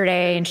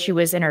yesterday, and she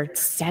was in her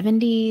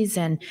 70s.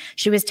 And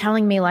she was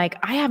telling me, like,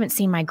 I haven't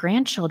seen my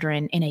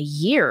grandchildren in a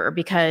year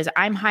because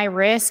I'm high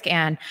risk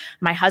and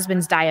my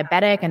husband's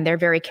diabetic and they're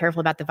very careful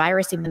about the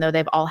virus, even though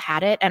they've all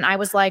had it. And I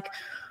was like,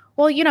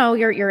 well,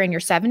 you're in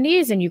your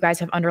 70s and you guys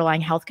have underlying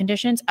health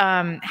conditions.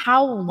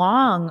 How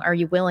long are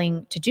you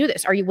willing to do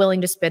this? Are you willing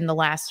to spend the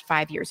last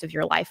 5 years of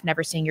your life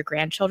never seeing your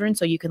grandchildren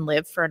so you can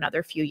live for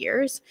another few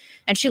years?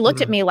 And she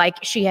looked at me like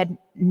she had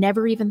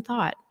never even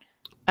thought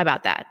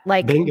about that.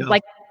 Bingo.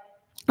 Like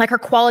her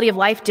quality of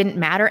life didn't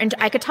matter. And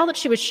I could tell that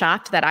she was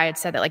shocked that I had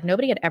said that. Like,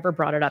 nobody had ever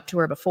brought it up to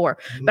her before.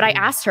 But I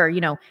asked her,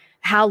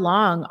 how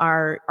long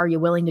are you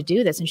willing to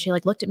do this? And she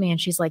looked at me and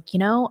she's like,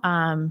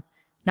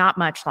 not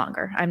much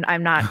longer.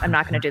 I'm not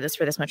going to do this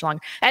for this much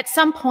longer. At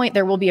some point,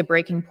 there will be a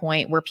breaking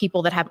point where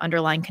people that have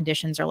underlying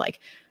conditions are like,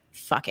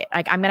 fuck it.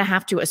 Like, I'm going to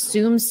have to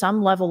assume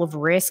some level of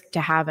risk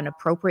to have an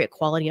appropriate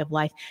quality of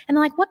life. And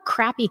like, what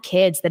crappy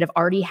kids that have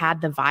already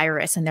had the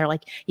virus and they're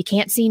like, you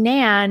can't see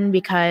Nan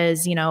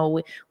because,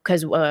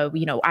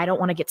 I don't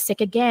want to get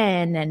sick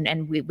again.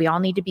 And we all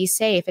need to be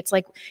safe. It's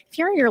like, if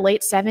you're in your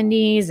late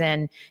 70s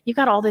and you've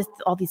got all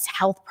these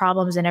health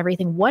problems and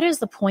everything, what is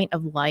the point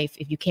of life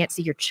if you can't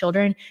see your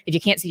children, if you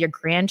can't see your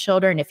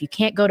grandchildren, if you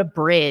can't go to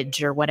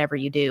bridge or whatever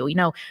you do?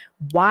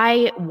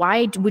 Why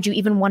would you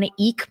even want to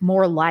eke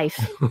more life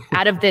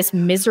out of this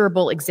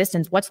miserable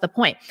existence? What's the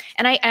point?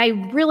 And I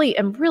really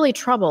am really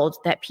troubled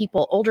that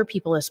people, older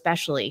people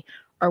especially,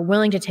 are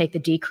willing to take the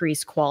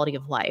decreased quality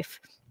of life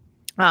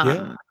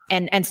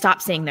and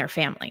stop seeing their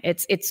family.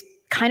 It's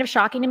kind of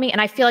shocking to me. And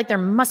I feel like there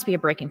must be a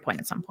breaking point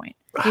at some point.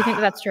 Do you think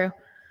that's true?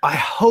 I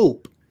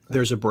hope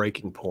there's a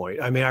breaking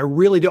point. I mean, I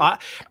really do.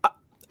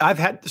 I've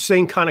had the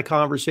same kind of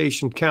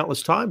conversation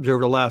countless times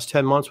over the last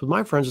 10 months with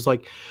my friends. It's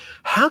like,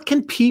 how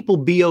can people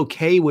be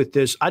okay with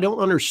this? I don't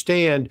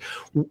understand.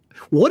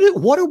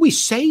 What are we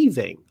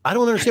saving? I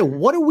don't understand.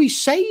 What are we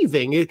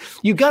saving?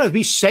 You got to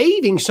be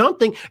saving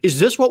something.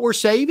 Is this what we're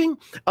saving?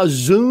 A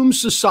Zoom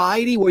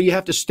society where you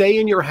have to stay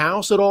in your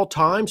house at all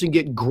times and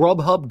get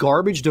Grubhub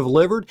garbage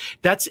delivered?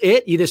 That's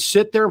it? You just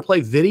sit there and play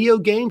video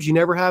games? You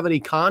never have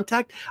any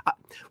contact?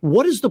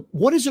 What is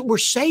it we're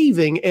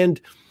saving? And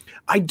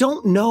I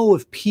don't know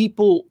if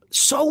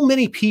so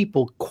many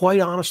people, quite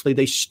honestly,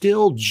 they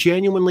still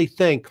genuinely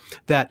think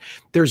that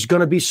there's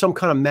going to be some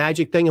kind of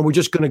magic thing and we're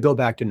just going to go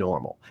back to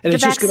normal. And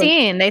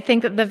they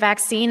think that the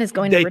vaccine is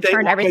going to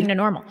return everything to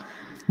normal.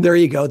 There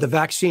you go. The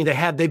vaccine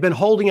they've been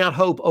holding out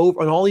hope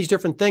over on all these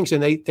different things.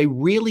 And they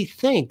really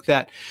think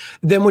that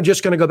then we're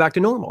just going to go back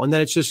to normal. And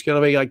then it's just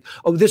going to be like,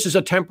 oh, this is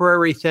a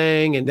temporary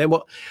thing. And then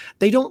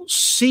they don't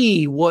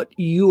see what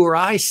you or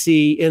I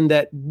see in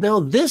that.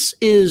 No, this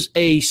is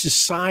a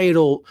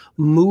societal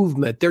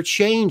movement. They're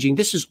changing.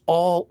 This is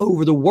all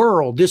over the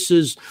world. This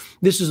is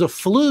a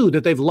flu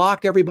that they've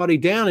locked everybody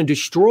down and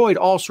destroyed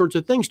all sorts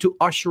of things to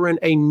usher in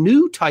a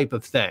new type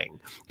of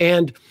thing.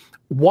 And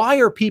why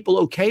are people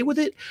okay with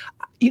it?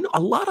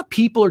 A lot of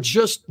people are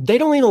they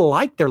don't even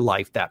like their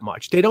life that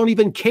much. They don't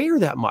even care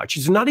that much.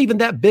 It's not even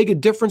that big a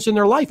difference in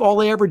their life. All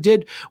they ever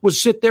did was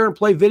sit there and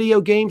play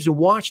video games and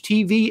watch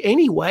TV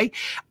anyway.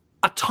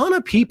 A ton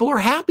of people are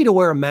happy to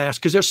wear a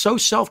mask because they're so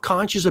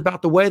self-conscious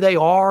about the way they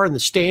are and the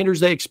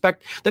standards they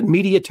expect that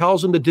media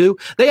tells them to do.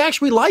 They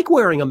actually like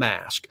wearing a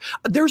mask.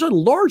 There's a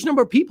large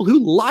number of people who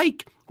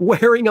like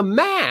wearing a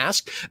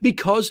mask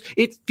because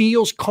it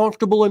feels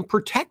comfortable and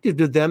protective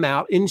to them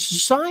out in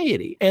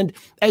society. And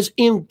as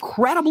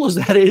incredible as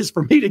that is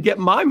for me to get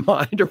my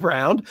mind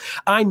around,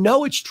 I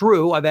know it's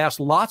true. I've asked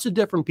lots of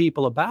different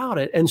people about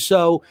it. And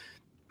so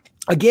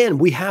again,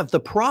 we have the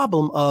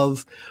problem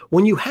of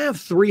when you have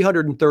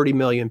 330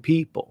 million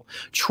people,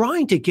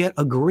 trying to get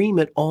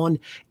agreement on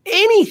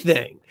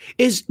anything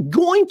is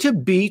going to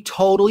be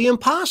totally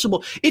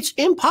impossible. It's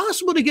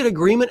impossible to get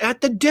agreement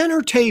at the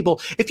dinner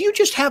table. If you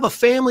just have a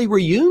family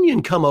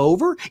reunion come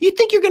over, you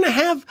think you're going to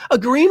have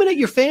agreement at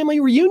your family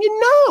reunion?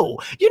 No,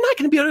 you're not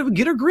going to be able to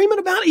get agreement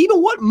about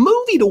even what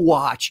movie to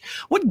watch,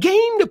 what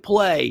game to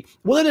play,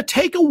 whether to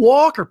take a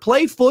walk or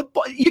play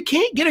football. You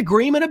can't get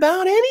agreement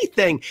about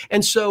anything.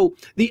 And so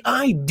the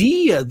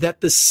idea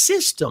that the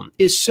system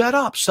is set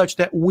up such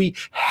that we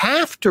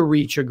have to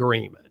reach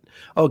agreement,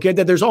 okay,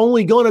 that there's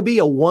only going to be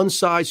a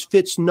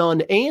one-size-fits-none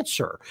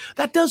answer,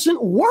 that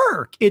doesn't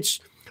work.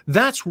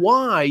 That's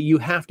why you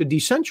have to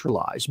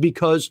decentralize,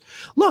 because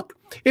look,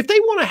 If they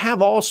want to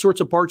have all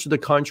sorts of parts of the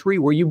country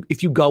where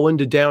if you go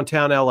into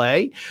downtown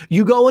LA,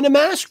 you go into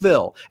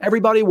Maskville.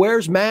 Everybody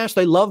wears masks.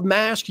 They love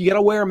masks. You got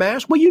to wear a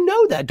mask. Well, you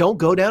know that. Don't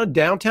go down to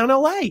downtown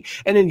LA.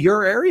 And in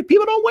your area,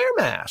 people don't wear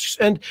masks.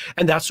 And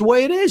that's the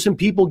way it is. And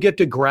people get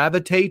to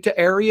gravitate to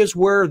areas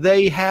where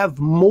they have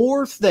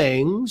more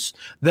things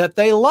that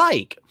they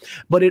like.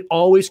 But it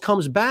always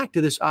comes back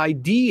to this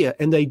idea,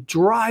 and they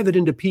drive it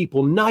into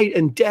people night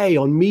and day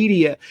on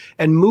media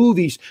and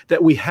movies,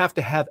 that we have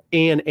to have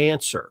an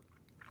answer.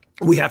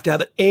 We have to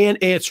have an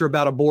answer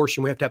about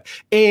abortion. We have to have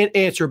an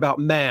answer about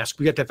masks.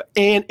 We have to have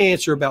an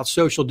answer about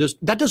social distance.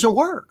 That doesn't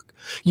work.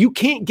 You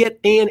can't get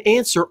an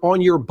answer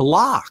on your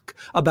block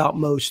about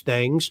most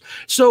things.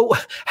 So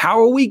how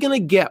are we going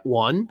to get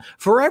one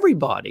for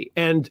everybody?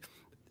 And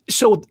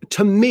so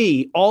to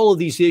me, all of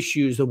these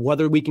issues of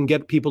whether we can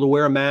get people to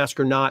wear a mask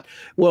or not,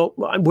 well,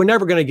 we're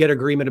never going to get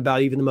agreement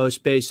about even the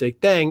most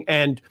basic thing.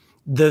 And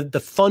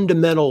the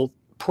fundamental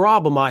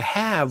problem I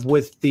have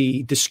with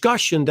the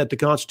discussion that the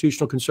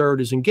constitutional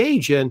conservatives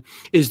engage in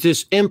is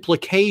this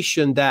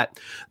implication that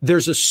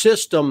there's a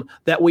system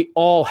that we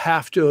all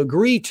have to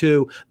agree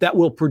to that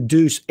will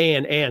produce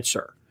an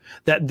answer.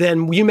 That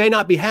then you may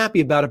not be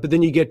happy about it, but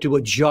then you get to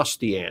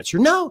adjust the answer.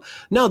 No,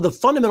 the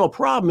fundamental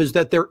problem is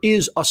that there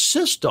is a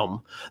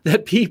system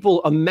that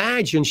people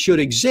imagine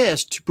should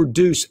exist to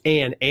produce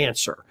an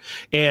answer.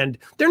 And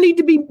there need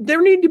to be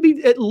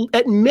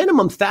at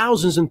minimum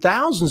thousands and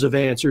thousands of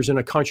answers in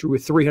a country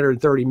with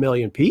 330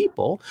 million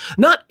people.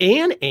 Not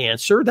an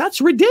answer.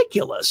 That's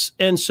ridiculous.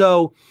 And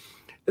so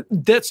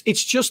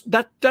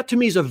that to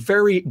me is a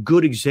very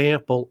good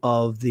example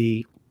of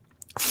the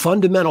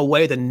fundamental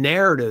way the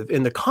narrative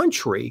in the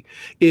country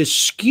is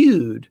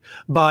skewed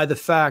by the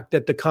fact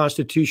that the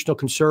constitutional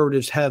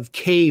conservatives have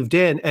caved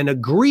in and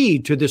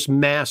agreed to this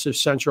massive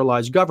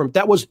centralized government.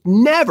 That was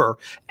never,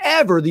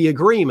 ever the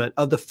agreement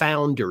of the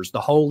founders,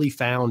 the holy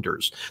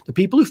founders. The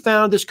people who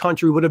founded this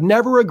country would have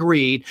never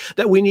agreed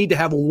that we need to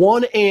have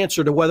one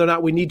answer to whether or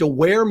not we need to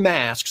wear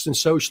masks and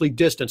socially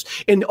distance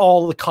in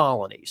all the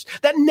colonies.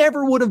 That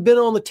never would have been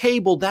on the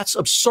table. That's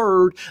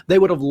absurd. They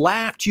would have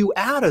laughed you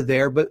out of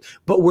there, but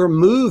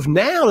we're moved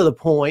now to the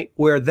point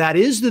where that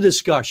is the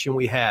discussion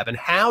we have. And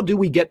how do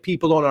we get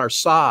people on our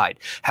side?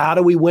 How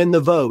do we win the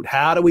vote?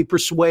 How do we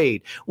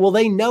persuade? Well,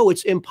 they know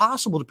it's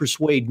impossible to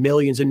persuade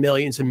millions and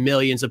millions and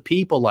millions of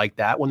people like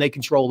that when they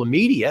control the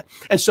media.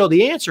 And so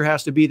the answer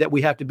has to be that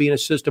we have to be in a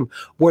system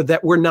where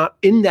that we're not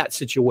in that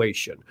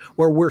situation,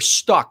 where we're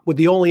stuck with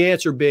the only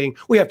answer being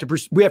we have to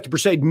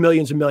persuade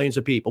millions and millions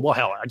of people. Well,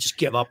 hell, I just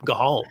give up and go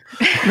home.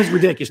 It's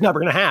ridiculous. It's never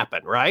going to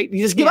happen, right?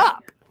 You just give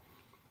up.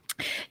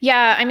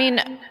 Yeah, I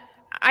mean,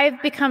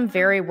 I've become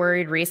very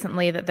worried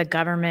recently that the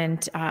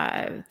government,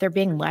 they're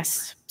being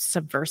less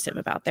subversive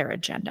about their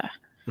agenda.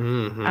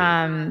 Mm-hmm.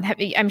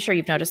 I'm sure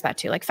you've noticed that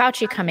too. Like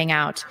Fauci coming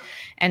out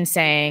and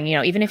saying,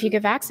 even if you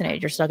get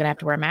vaccinated, you're still going to have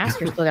to wear a mask.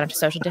 You're still going to have to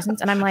social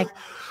distance. And I'm like,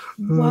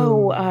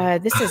 whoa,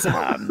 this is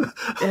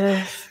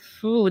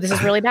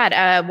really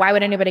bad. Why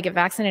would anybody get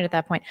vaccinated at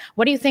that point?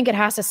 What do you think it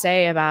has to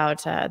say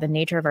about the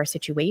nature of our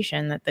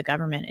situation that the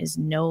government is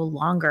no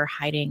longer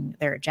hiding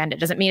their agenda?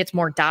 Does it mean it's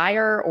more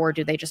dire, or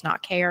do they just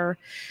not care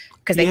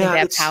because they think they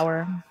have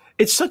power?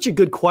 It's such a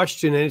good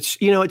question. And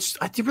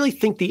I really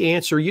think the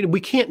answer,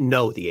 we can't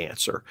know the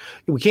answer.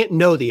 We can't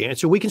know the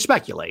answer. We can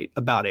speculate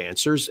about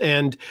answers.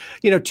 And,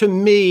 to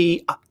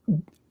me,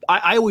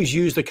 I always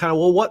use the kind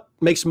of, what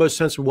makes the most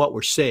sense of what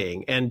we're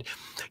seeing. And,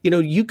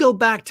 you go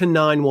back to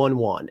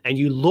 9/11 and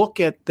you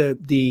look at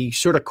the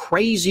sort of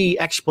crazy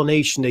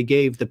explanation they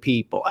gave the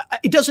people.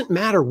 It doesn't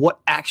matter what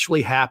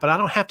actually happened. I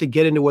don't have to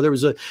get into whether it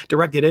was a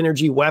directed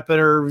energy weapon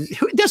or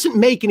it doesn't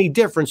make any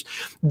difference.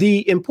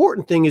 The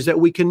important thing is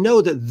that we can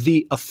know that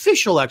the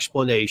official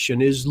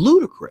explanation is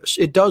ludicrous.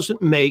 It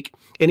doesn't make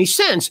any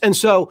sense. And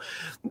so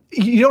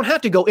you don't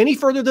have to go any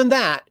further than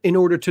that in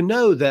order to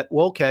know that,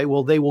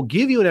 they will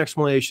give you an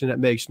explanation that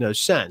makes no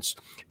sense.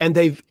 And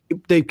they've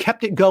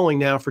kept it going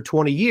now for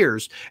 20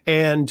 years.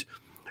 And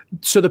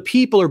so the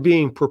people are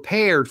being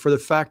prepared for the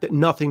fact that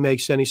nothing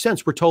makes any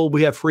sense. We're told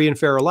we have free and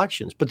fair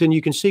elections, but then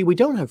you can see we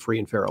don't have free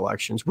and fair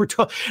elections. We're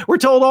told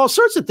all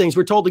sorts of things.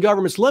 We're told the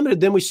government's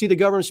limited. Then we see the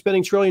government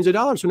spending trillions of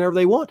dollars whenever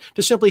they want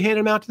to simply hand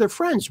them out to their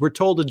friends. We're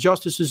told that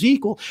justice is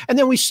equal. And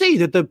then we see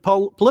that the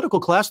political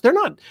class,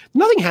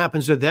 nothing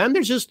happens to them.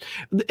 There's just,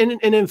 and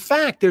in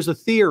fact, there's a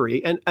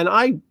theory, and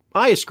I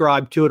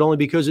ascribe to it only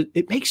because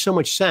it makes so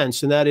much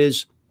sense. And that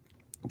is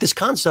this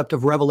concept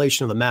of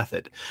revelation of the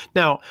method.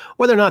 Now,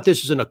 whether or not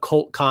this is an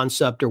occult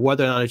concept or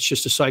whether or not it's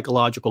just a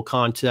psychological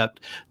concept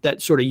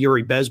that sort of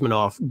Yuri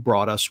Bezmenov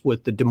brought us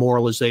with the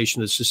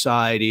demoralization of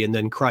society and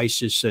then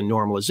crisis and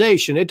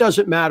normalization, it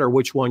doesn't matter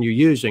which one you're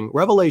using.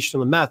 Revelation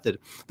of the method,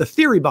 the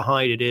theory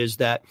behind it is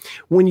that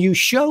when you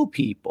show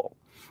people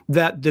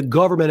that the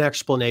government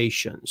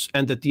explanations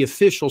and that the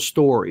official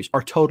stories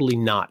are totally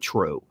not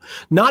true.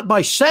 Not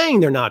by saying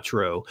they're not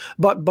true,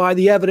 but by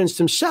the evidence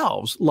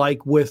themselves,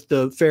 like with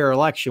the fair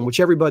election, which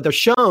they're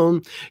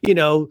shown,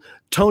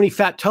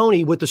 Fat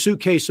Tony with the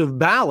suitcase of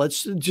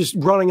ballots, just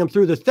running them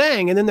through the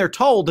thing. And then they're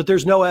told that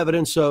there's no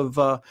evidence of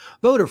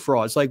voter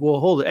fraud. It's like, well,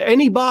 hold it.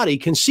 Anybody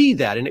can see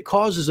that. And it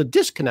causes a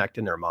disconnect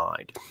in their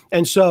mind.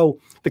 And so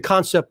the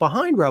concept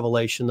behind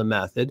revelation, the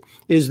method,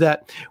 is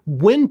that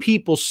when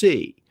people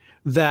see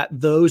that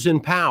those in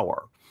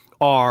power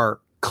are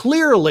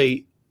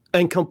clearly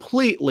and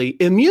completely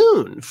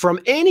immune from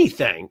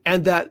anything,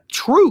 and that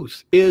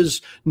truth is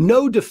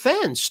no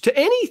defense to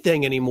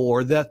anything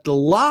anymore, that the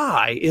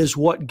lie is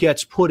what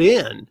gets put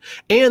in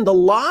and the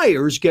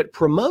liars get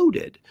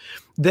promoted,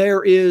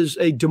 there is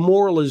a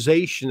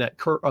demoralization that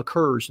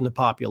occurs in the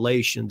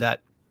population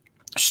that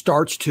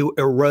starts to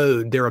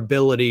erode their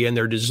ability and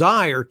their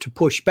desire to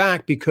push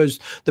back, because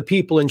the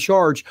people in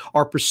charge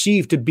are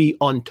perceived to be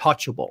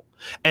untouchable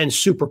and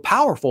super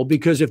powerful,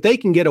 because if they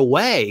can get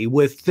away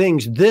with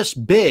things this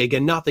big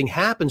and nothing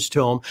happens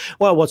to them,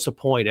 well, what's the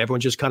point? Everyone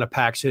just kind of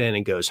packs it in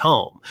and goes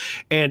home.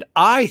 And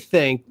I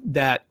think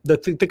that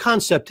the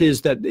concept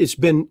is that it's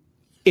been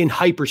in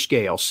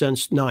hyperscale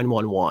since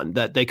 9/11,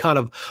 that they kind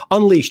of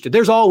unleashed it.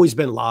 There's always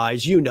been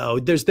lies,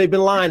 they've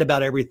been lying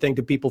about everything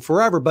to people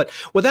forever, but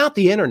without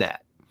the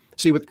internet,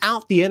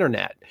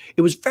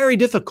 it was very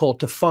difficult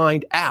to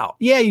find out.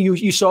 Yeah,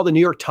 you saw the New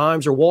York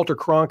Times or Walter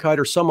Cronkite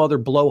or some other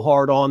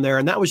blowhard on there,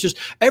 and that was just,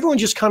 everyone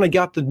just kind of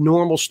got the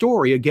normal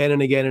story again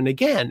and again and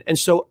again. And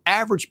so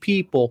average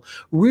people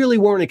really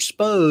weren't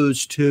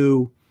exposed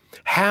to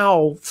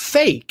how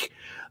fake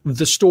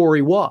the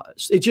story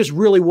was. It just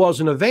really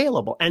wasn't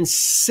available. And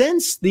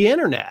since the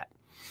internet,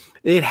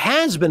 it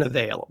has been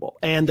available.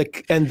 And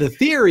the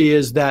theory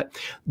is that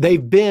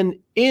they've been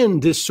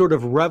in this sort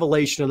of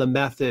revelation of the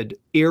method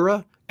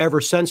era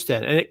ever since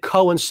then. And it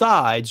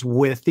coincides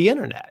with the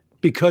internet,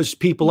 because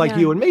people like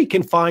you and me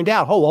can find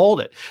out, oh,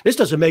 hold it, this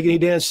doesn't make any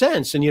damn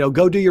sense. And,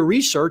 go do your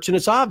research, and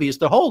it's obvious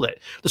to hold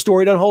it. The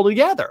story doesn't hold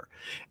together.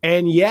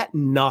 And yet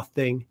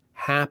nothing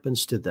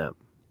happens to them.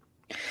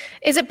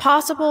 Is it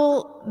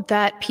possible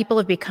that people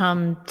have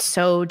become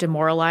so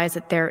demoralized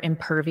that they're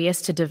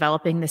impervious to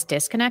developing this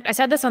disconnect? I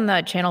said this on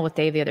the channel with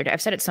Dave the other day.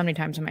 I've said it so many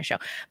times on my show.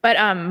 But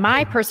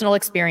my personal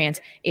experience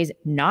is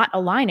not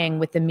aligning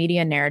with the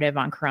media narrative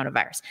on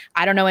coronavirus.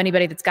 I don't know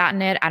anybody that's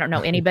gotten it. I don't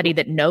know anybody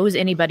that knows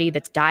anybody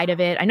that's died of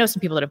it. I know some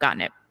people that have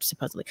gotten it,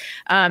 supposedly.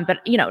 But,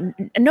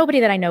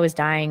 nobody that I know is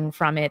dying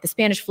from it. The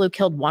Spanish flu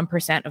killed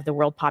 1% of the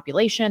world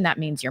population. That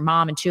means your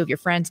mom and 2 of your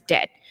friends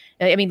dead.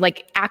 I mean,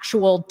 like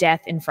actual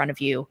death in front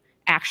of you,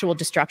 actual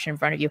destruction in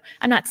front of you.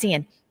 I'm not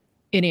seeing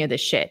any of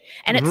this shit.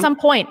 And at some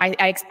point,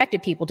 I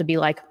expected people to be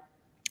like,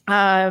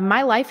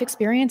 my life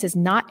experience is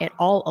not at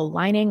all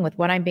aligning with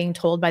what I'm being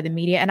told by the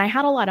media. And I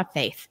had a lot of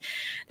faith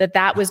that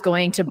that was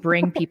going to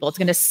bring people, it's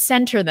going to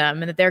center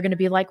them, and that they're going to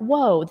be like,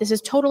 whoa, this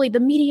is totally,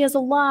 the media is a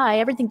lie.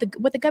 Everything,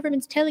 what the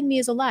government's telling me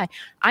is a lie.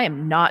 I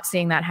am not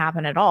seeing that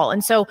happen at all.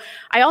 And so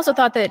I also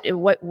thought that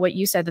what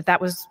you said,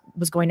 that was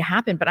going to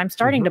happen, but I'm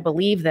starting to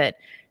believe that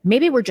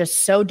maybe we're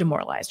just so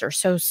demoralized or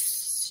so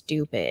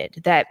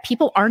stupid that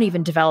people aren't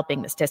even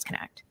developing this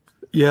disconnect.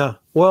 Yeah.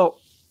 Well,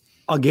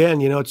 again,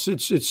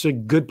 it's a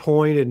good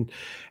point.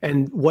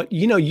 And what,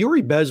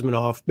 Yuri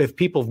Bezmenov, if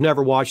people have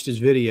never watched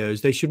his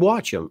videos, they should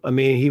watch him. I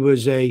mean, he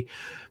was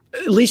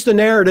at least the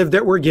narrative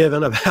that we're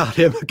given about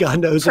him, God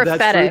knows if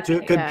that's true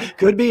too.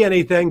 Could be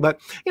anything,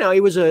 but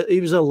he was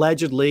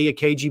allegedly a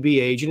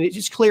KGB agent.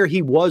 It's clear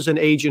he was an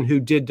agent who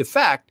did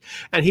defect,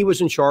 and he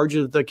was in charge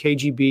of the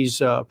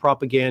KGB's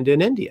propaganda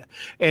in India.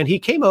 And he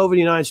came over to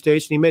the United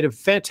States, and he made a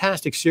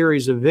fantastic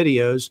series of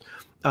videos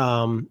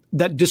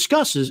that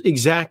discusses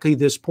exactly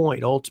this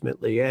point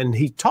ultimately. And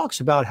he talks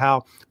about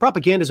how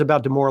propaganda is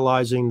about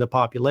demoralizing the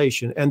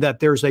population, and that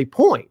there's a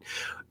point.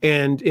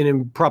 And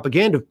in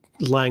propaganda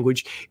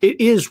language, it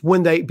is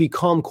when they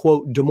become,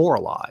 quote,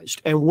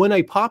 demoralized. And when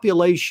a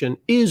population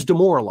is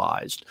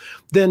demoralized,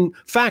 then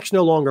facts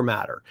no longer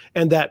matter.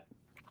 And that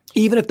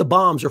even if the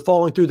bombs are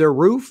falling through their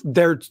roof,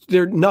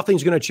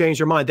 nothing's going to change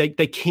their mind.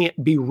 They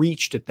can't be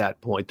reached at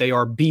that point. They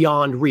are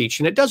beyond reach.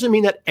 And it doesn't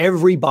mean that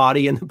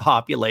everybody in the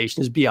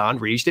population is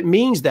beyond reach. It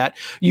means that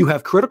you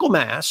have critical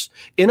mass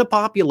in a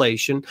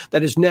population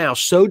that is now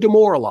so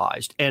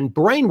demoralized and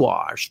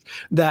brainwashed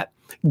that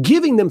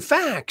giving them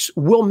facts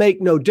will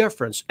make no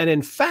difference. And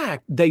in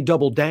fact, they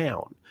double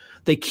down.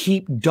 They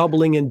keep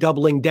doubling and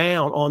doubling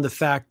down on the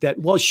fact that,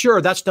 well,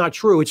 sure, that's not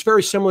true. It's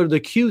very similar to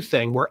the Q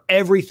thing where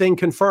everything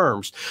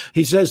confirms.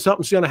 He says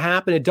something's going to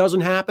happen. It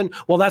doesn't happen.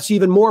 Well, that's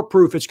even more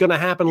proof it's going to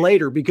happen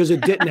later because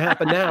it didn't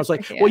happen now. It's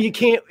like, well, you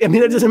can't. I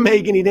mean, it doesn't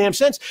make any damn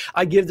sense.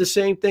 I give the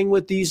same thing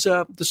with these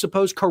the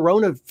supposed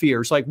corona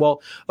fears. Like,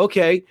 well,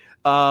 okay,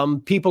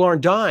 people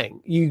aren't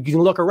dying. You can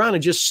look around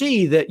and just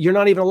see that you're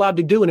not even allowed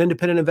to do an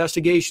independent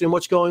investigation in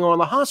what's going on in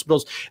the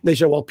hospitals. And they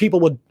say, well, people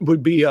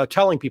would be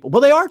telling people.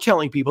 Well, they are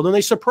telling people. Then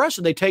they suppress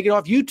it. They take it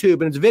off YouTube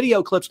and it's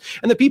video clips.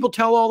 And the people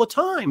tell all the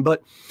time.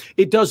 But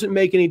it doesn't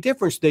make any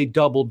difference. They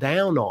double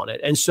down on it.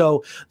 And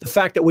so the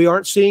fact that we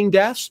aren't seeing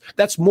deaths,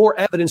 that's more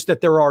evidence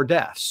that there are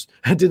deaths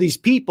to these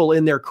people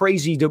in their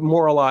crazy,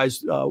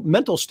 demoralized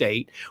mental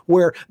state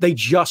where they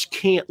just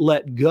can't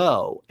let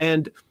go.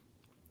 And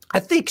I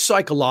think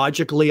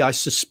psychologically, I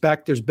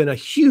suspect there's been a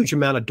huge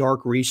amount of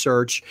dark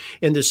research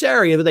in this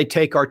area. They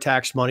take our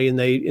tax money and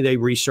they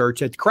research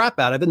the crap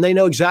out of it. And they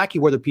know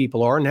exactly where the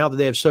people are. And now that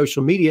they have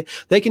social media,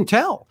 they can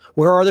tell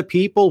where are the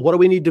people, what do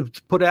we need to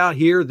put out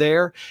here,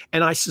 there.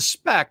 And I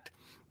suspect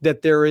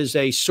that there is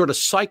a sort of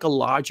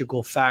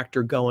psychological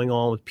factor going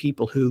on with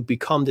people who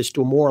become this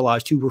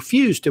demoralized, who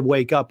refuse to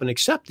wake up and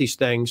accept these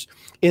things,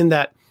 in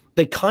that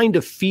they kind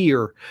of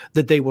fear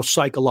that they will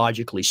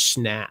psychologically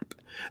snap,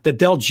 that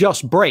they'll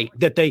just break,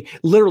 that they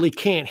literally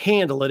can't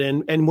handle it.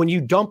 And when you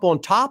dump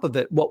on top of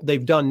it what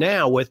they've done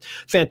now with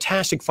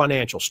fantastic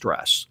financial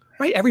stress,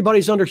 right?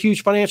 Everybody's under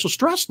huge financial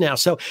stress now.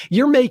 So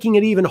you're making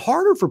it even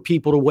harder for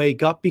people to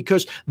wake up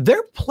because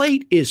their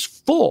plate is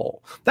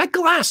full. That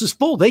glass is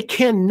full. They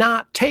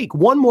cannot take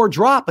one more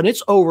drop and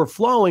it's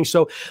overflowing.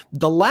 So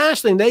the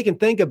last thing they can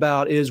think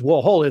about is,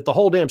 well, hold it, if the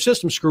whole damn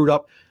system's screwed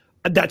up,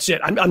 that's it.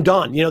 I'm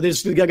done. You know,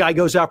 this guy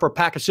goes out for a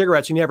pack of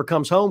cigarettes and he never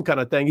comes home kind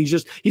of thing.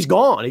 He's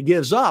gone. He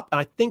gives up.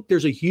 And I think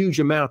there's a huge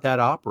amount of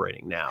that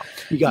operating now.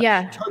 You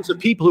got tons of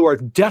people who are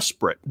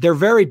desperate. They're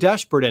very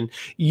desperate. And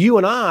you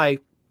and I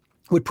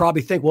would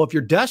probably think, well, if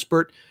you're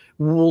desperate,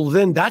 well,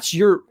 then that's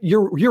you're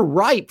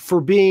ripe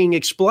for being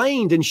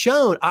explained and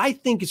shown. I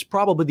think it's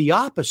probably the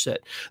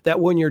opposite, that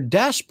when you're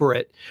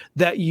desperate,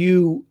 that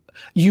you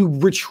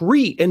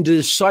retreat into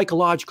this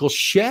psychological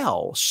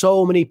shell.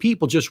 So many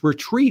people just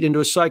retreat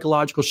into a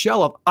psychological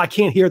shell of, I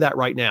can't hear that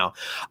right now.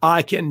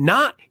 I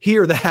cannot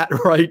hear that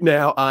right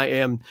now. I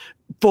am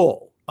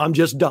full. I'm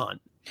just done.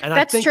 And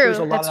That's I think true. there's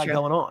a lot That's of that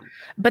true. going on.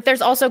 But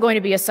there's also going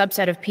to be a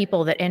subset of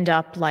people that end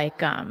up like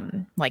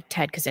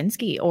Ted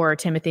Kaczynski or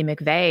Timothy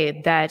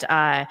McVeigh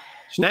that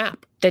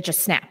Snap. That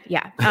just snap.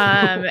 Yeah.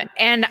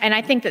 And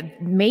I think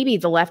that maybe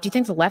the left, do you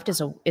think the left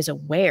is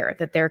aware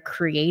that they're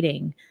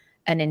creating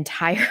an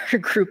entire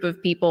group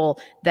of people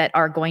that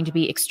are going to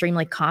be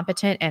extremely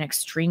competent and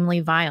extremely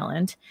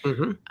violent,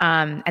 and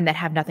that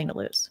have nothing to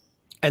lose?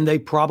 And they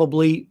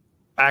probably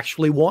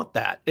actually want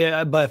that.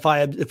 But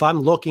if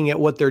I'm looking at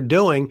what they're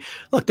doing,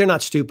 look, they're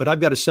not stupid. I've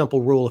got a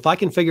simple rule. If I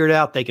can figure it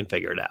out, they can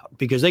figure it out,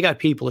 because they got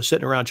people who are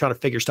sitting around trying to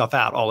figure stuff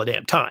out all the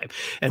damn time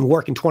and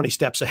working 20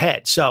 steps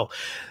ahead. So,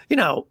 you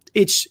know,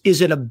 is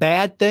it a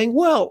bad thing?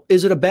 Well,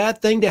 is it a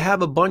bad thing to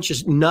have a bunch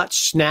of nuts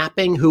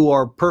snapping who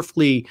are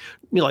perfectly,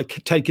 you know, like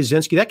Ted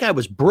Kaczynski? That guy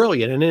was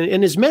brilliant.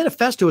 And his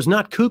manifesto is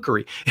not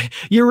kookery.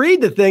 You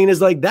read the thing and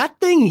it's like, that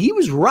thing, he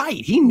was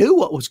right. He knew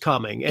what was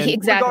coming. And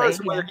regardless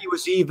of whether he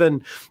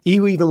even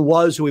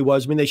was who he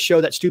was. I mean, they show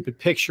that stupid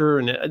picture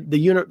and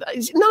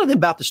none of it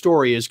about the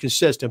story is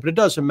consistent, but it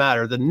doesn't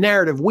matter. The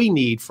narrative we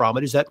need from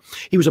it is that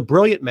he was a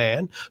brilliant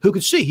man who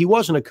could see he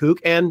wasn't a kook,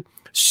 and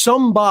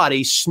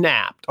somebody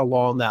snapped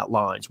along that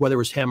lines. Whether it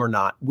was him or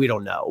not, we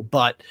don't know.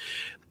 But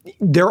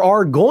there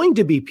are going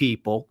to be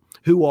people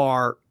who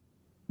are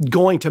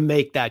going to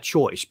make that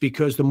choice,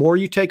 because the more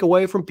you take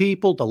away from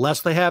people, the less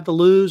they have to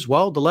lose.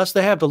 Well, the less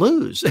they have to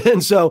lose.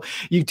 And so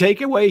you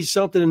take away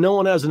something and no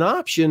one has an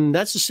option.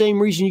 That's the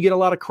same reason you get a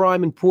lot of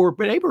crime in poor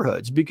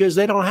neighborhoods, because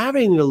they don't have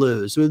anything to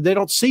lose. They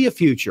don't see a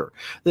future.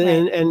 Right.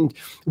 And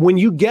when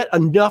you get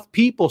enough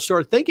people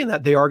start thinking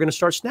that, they are going to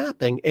start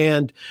snapping.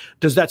 And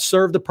does that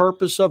serve the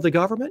purpose of the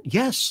government?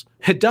 Yes,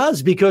 it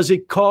does, because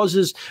it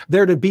causes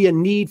there to be a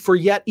need for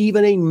yet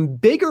even a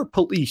bigger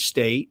police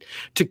state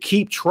to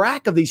keep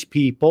track of these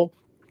people,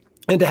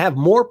 and to have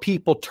more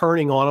people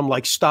turning on them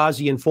like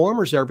Stasi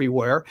informers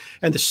everywhere,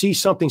 and to see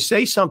something,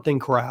 say something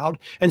crowd.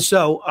 And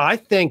so I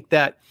think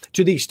that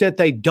to the extent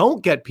they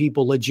don't get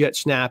people legit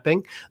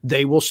snapping,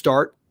 they will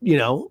start, you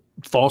know,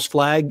 false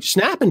flag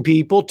snapping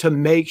people to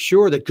make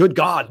sure that, good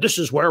God, this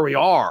is where we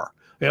are.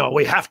 You know,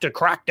 we have to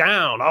crack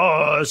down.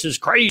 Oh, this is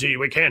crazy.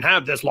 We can't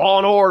have this, law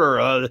and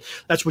order.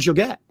 That's what you'll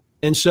get.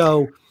 And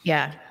so,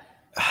 yeah.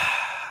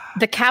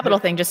 The Capitol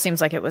thing just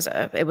seems like it was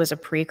a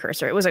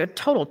precursor. It was a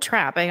total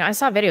trap. I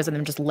saw videos of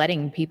them just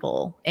letting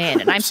people in,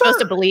 and I'm supposed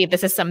to believe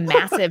this is some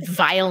massive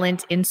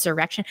violent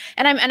insurrection.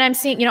 And I'm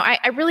seeing, you know,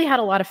 I really had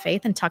a lot of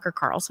faith in Tucker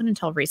Carlson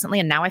until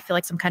recently, and now I feel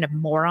like some kind of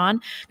moron,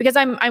 because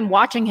I'm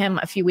watching him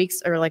a few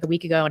weeks or like a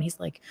week ago, and he's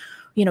like,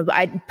 you know,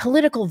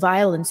 political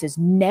violence is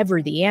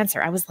never the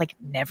answer. I was like,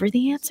 never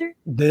the answer?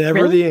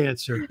 Never really? The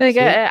answer. Like,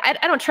 I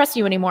don't trust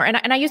you anymore. And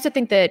I used to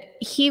think that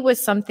he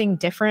was something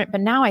different,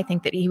 but now I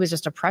think that he was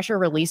just a pressure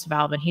release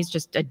valve, and he's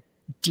just a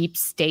deep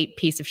state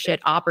piece of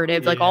shit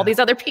operative, like all these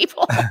other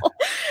people.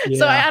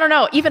 So I don't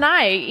know. Even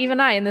I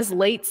in this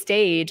late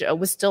stage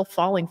was still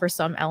falling for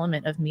some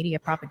element of media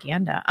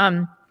propaganda.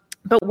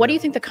 But what do you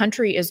think the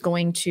country is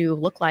going to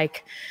look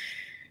like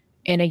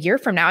in a year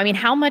from now? I mean,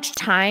 how much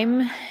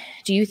time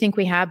do you think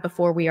we have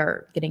before we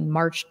are getting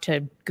marched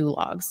to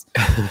gulags?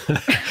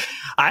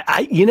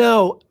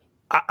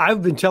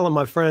 I've been telling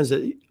my friends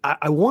that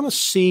I want to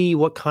see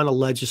what kind of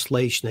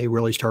legislation they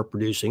really start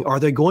producing. Are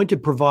they going to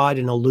provide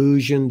an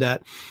illusion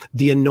that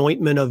the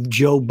anointment of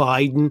Joe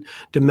Biden,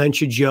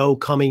 Dementia Joe,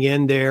 coming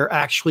in there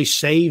actually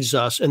saves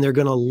us, and they're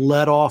going to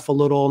let off a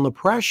little on the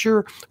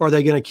pressure? Or are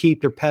they going to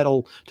keep their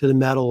pedal to the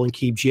metal and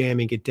keep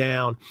jamming it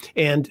down?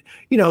 And,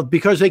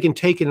 because they can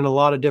take it in a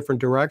lot of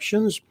different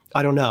directions,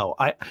 I don't know.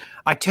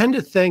 I tend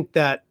to think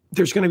that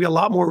there's going to be a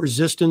lot more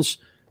resistance,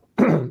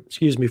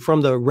 excuse me,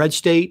 from the red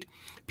state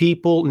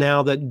people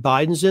now that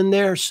Biden's in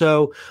there.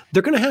 So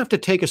they're going to have to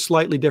take a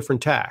slightly different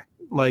tack.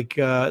 Like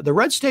the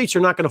red states are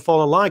not going to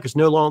fall in line because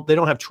they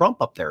don't have Trump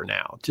up there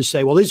now to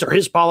say, well, these are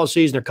his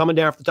policies and they're coming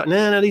down for the top.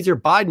 No, these are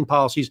Biden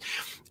policies.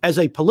 As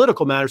a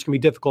political matter, it's going to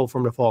be difficult for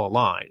them to fall in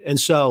line. And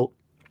so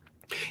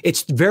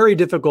it's very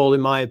difficult,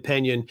 in my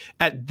opinion,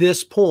 at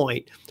this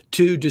point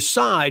to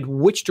decide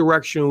which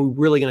direction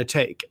we're really going to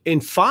take.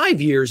 In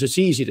 5 years, it's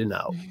easy to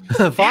know.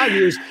 5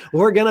 years,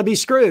 we're going to be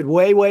screwed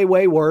way, way,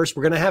 way worse.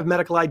 We're going to have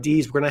medical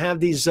IDs. We're going to have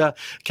these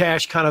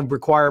cash kind of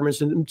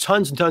requirements, and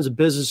tons of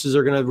businesses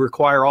are going to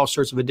require all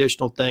sorts of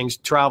additional things.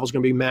 Travel is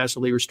going to be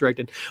massively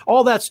restricted.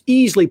 All that's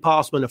easily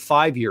possible in a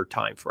 5-year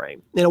time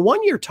frame. In a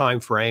 1-year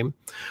time frame,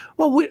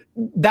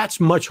 that's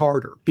much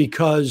harder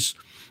because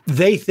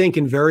they think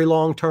in very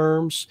long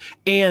terms,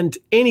 and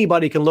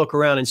anybody can look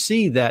around and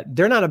see that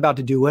they're not about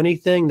to do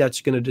anything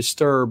that's going to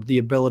disturb the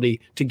ability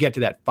to get to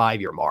that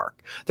 5-year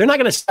mark. They're not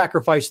going to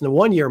sacrifice in the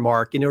 1-year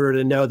mark in order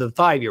to know the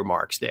 5-year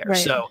mark's there. Right.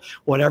 So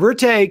whatever it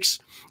takes,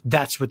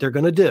 that's what they're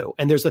going to do.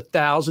 And there's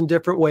 1,000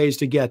 different ways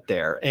to get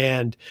there.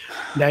 And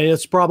now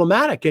it's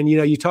problematic. And,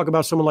 you talk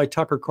about someone like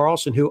Tucker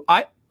Carlson, who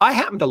I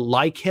happen to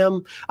like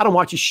him. I don't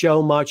watch his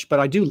show much, but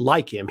I do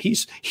like him.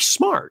 He's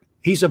smart.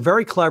 He's a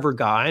very clever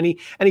guy, and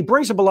he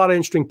brings up a lot of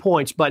interesting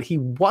points, but he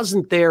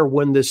wasn't there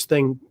when this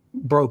thing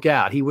broke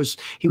out. He was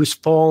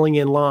falling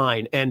in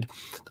line. And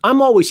I'm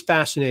always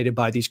fascinated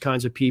by these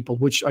kinds of people,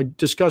 which I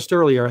discussed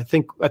earlier. I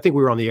think we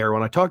were on the air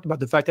when I talked about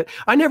the fact that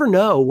I never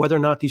know whether or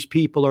not these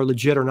people are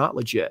legit or not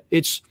legit.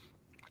 It's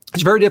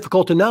very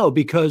difficult to know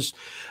because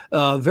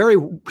very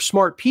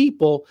smart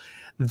people,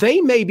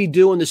 they may be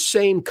doing the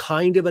same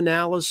kind of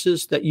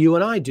analysis that you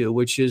and I do,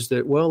 which is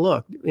that, well,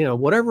 look,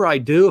 whatever I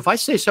do, if I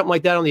say something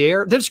like that on the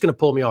air, they're just going to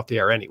pull me off the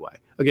air anyway.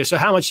 Okay, so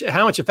how much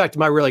effect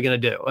am I really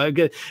going to do?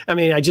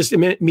 I just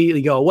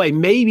immediately go away.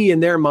 Maybe in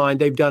their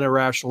mind, they've done a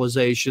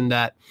rationalization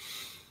that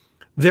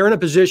they're in a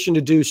position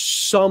to do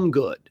some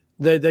good.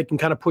 They can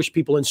kind of push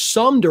people in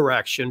some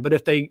direction, but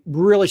if they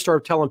really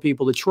start telling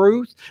people the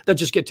truth, they'll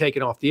just get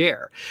taken off the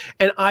air.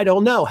 And I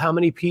don't know how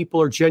many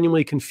people are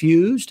genuinely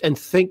confused and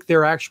think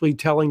they're actually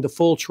telling the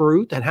full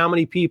truth, and how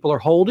many people are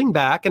holding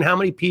back, and how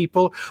many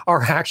people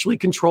are actually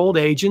controlled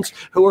agents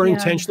who are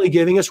intentionally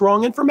giving us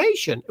wrong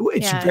information.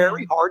 It's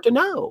very hard to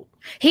know.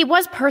 He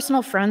was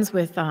personal friends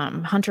with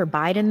Hunter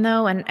Biden,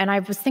 though. And I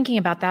was thinking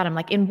about that. I'm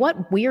like, in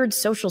what weird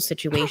social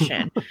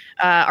situation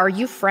are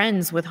you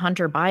friends with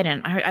Hunter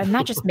Biden? And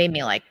that just made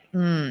me like,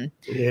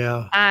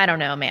 yeah, I don't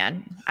know,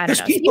 man.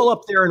 There's people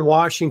up there in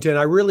Washington.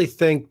 I really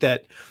think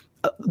that,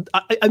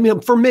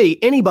 for me,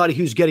 anybody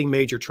who's getting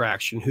major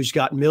traction, who's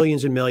got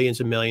millions and millions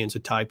and millions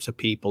of types of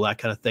people, that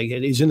kind of thing,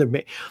 is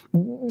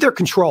they're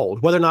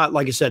controlled. Whether or not,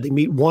 like I said, they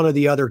meet one of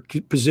the other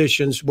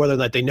positions, whether or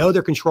not they know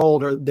they're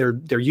controlled or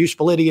they're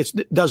useful idiots,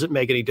 it doesn't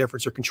make any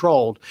difference. They're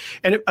controlled.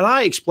 And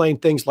I explain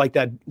things like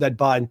that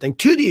Biden thing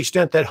to the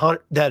extent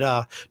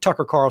that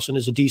Tucker Carlson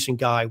is a decent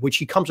guy, which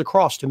he comes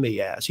across to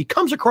me as. He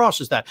comes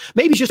across as that.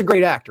 Maybe he's just a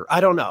great actor.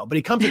 I don't know, but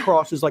he comes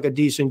across as like a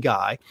decent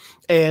guy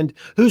and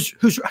who's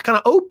kind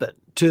of open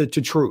to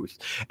truth.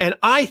 And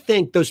I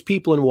think those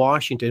people in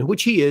Washington,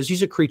 which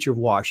he's a creature of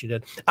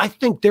Washington, I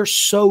think they're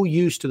so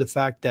used to the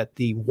fact that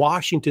the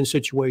Washington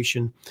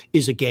situation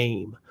is a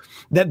game,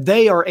 that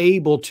they are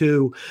able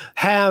to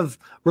have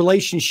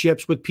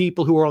relationships with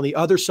people who are on the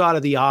other side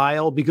of the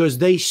aisle because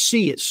they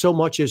see it so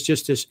much as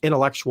just this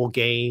intellectual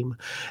game.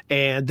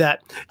 And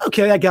that,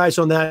 okay, that guy's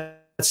on that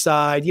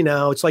side,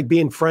 it's like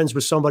being friends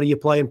with somebody you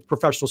play in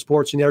professional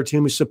sports and the other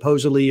team is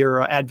supposedly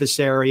your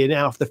adversary, and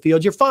off the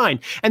field you're fine,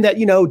 and that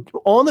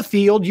on the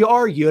field you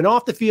argue and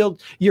off the field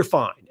you're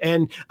fine.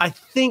 And I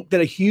think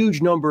that a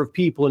huge number of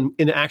people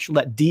in actual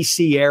that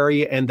DC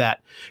area and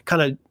that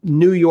kind of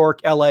New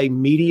York, LA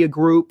media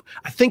group,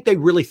 I think they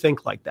really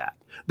think like that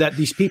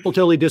these people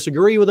totally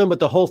disagree with them, but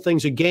the whole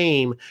thing's a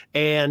game.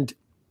 And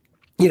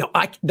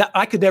I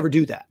could never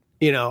do that.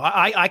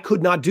 I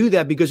could not do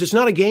that because it's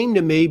not a game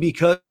to me,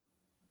 because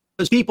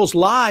people's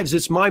lives,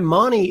 it's my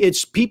money,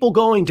 it's people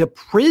going to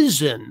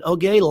prison.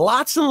 Okay,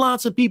 lots and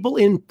lots of people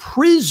in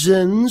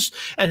prisons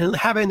and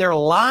having their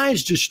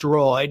lives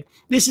destroyed.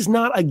 This is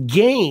not a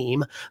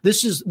game.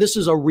 This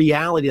is a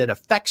reality that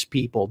affects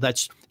people.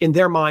 That's in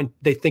their mind,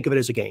 they think of it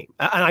as a game.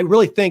 And I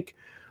really think,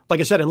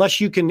 like I said,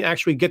 unless you can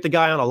actually get the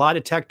guy on a lie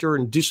detector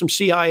and do some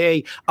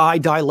CIA eye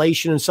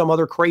dilation and some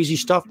other crazy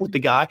stuff with the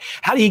guy,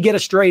 how do you get a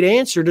straight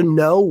answer to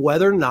know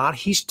whether or not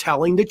he's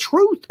telling the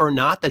truth or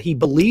not, that he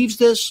believes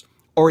this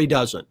or he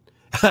doesn't?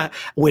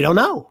 We don't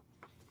know.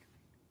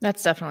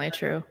 That's definitely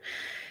true.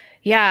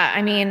 Yeah,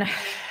 I mean,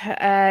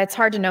 it's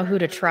hard to know who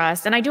to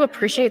trust. And I do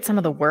appreciate some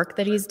of the work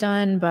that he's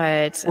done,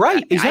 but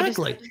Right,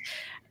 exactly.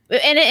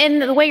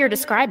 And the way you're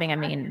describing, I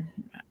mean,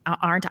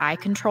 aren't I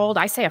controlled?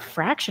 I say a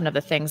fraction of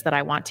the things that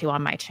I want to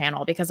on my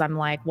channel because I'm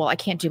like, well, I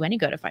can't do any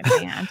good if I'm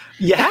banned.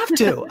 You have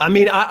to. I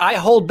mean, I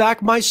hold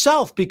back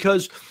myself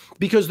because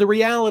the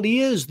reality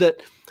is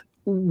that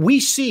we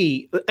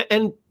see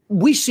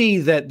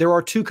that there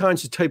are two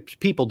kinds of types of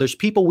people. There's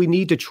people we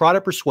need to try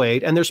to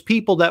persuade, and there's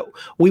people that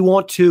we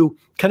want to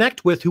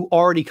connect with who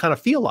already kind of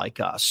feel like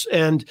us.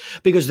 And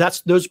because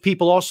those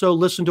people also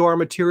listen to our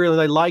material and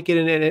they like it,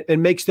 and it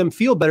makes them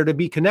feel better to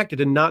be connected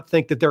and not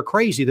think that they're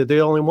crazy, that they're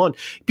the only one.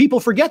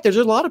 People forget there's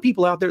a lot of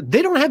people out there,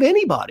 they don't have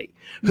anybody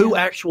who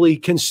actually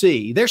can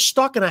see. They're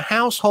stuck in a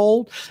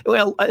household,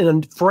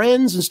 and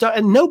friends and stuff,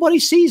 and nobody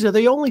sees it.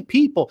 They're the only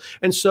people.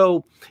 And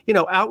so,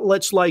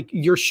 outlets like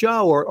your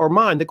show or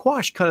mine, the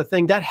Quash kind of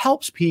thing, that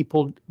helps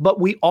people, but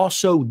we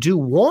also do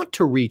want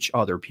to reach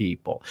other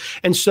people.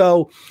 And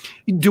so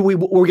we're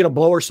going to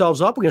blow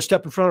ourselves up? We're going to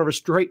step in front of a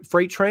straight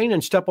freight train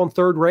and step on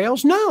third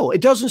rails? No,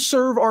 it doesn't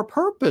serve our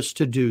purpose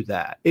to do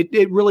that.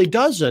 It really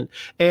doesn't.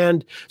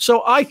 And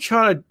so I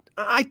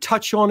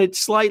touch on it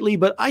slightly,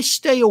 but I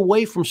stay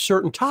away from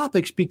certain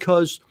topics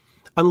because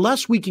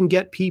unless we can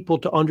get people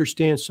to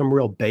understand some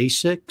real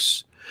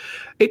basics,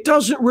 it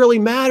doesn't really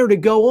matter to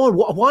go on.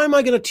 Why am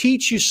I going to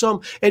teach you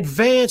some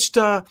advanced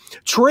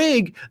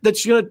trig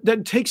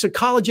that takes a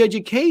college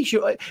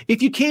education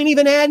if you can't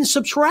even add and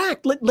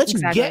subtract? Let's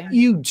get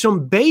you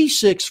some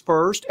basics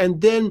first, and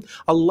then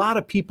a lot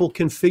of people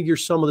can figure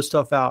some of the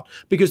stuff out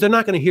because they're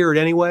not going to hear it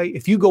anyway.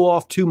 If you go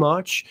off too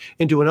much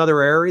into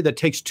another area that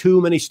takes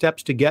too many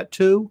steps to get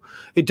to,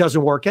 it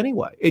doesn't work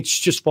anyway. It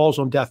just falls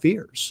on deaf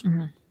ears.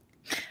 Mm-hmm.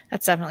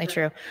 That's definitely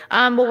true.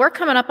 Well, we're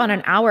coming up on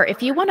an hour.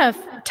 If you want to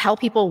tell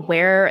people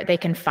where they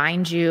can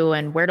find you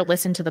and where to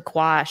listen to the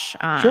Quash,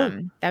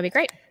 sure, that'd be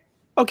great.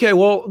 Okay,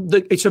 well,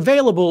 it's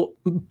available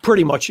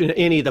pretty much in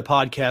any of the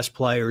podcast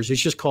players.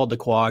 It's just called The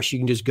Quash. You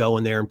can just go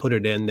in there and put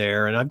it in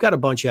there. And I've got a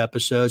bunch of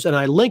episodes, and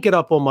I link it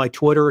up on my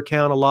Twitter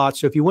account a lot.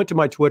 So if you went to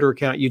my Twitter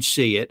account, you'd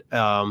see it.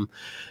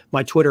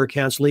 My Twitter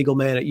account's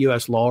Legalman at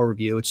US Law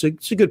Review. It's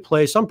a good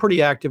place. I'm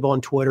pretty active on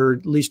Twitter,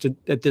 at least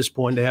at this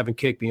point. They haven't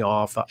kicked me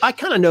off. I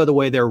kind of know the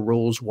way their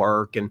rules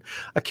work. And an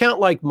account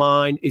like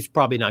mine is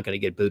probably not going to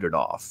get booted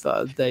off.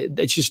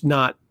 It's just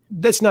not.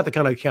 That's not the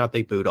kind of account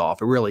they boot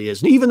off. It really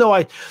isn't. Even though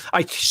I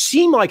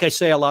seem like I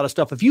say a lot of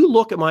stuff, if you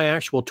look at my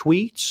actual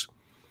tweets,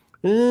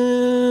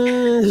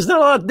 there's not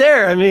a lot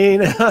there. I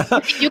mean,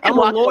 I'm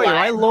a lawyer.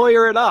 I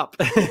lawyer it up.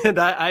 And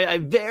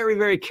I'm very,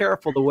 very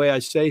careful the way I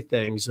say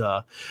things.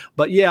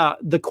 But yeah,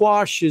 the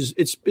Quash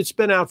it's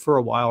been out for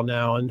a while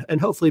now,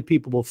 and hopefully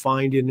people will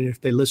find it. And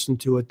if they listen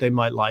to it, they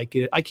might like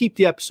it. I keep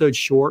the episodes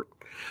short.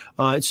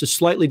 It's a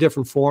slightly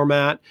different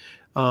format.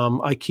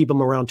 I keep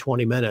them around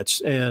 20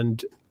 minutes.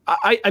 And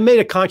I made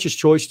a conscious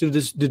choice to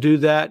do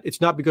that. It's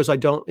not because I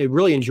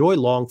really enjoy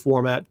long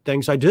format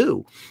things. I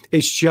do.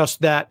 It's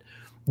just that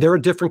they're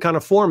a different kind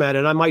of format,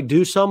 and I might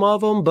do some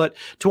of them, but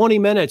 20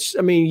 minutes,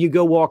 I mean, you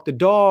go walk the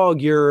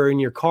dog, you're in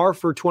your car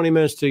for 20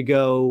 minutes to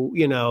go,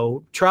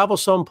 travel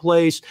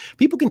someplace.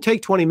 People can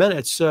take 20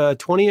 minutes.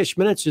 20-ish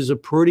minutes is a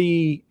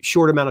pretty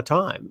short amount of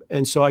time.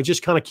 And so I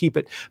just kind of keep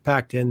it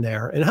packed in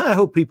there. And I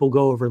hope people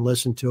go over and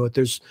listen to it.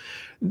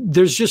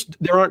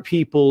 There aren't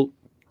people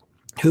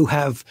who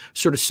have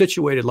sort of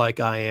situated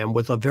like I am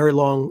with a very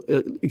long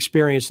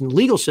experience in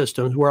legal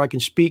systems where I can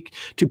speak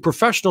to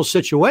professional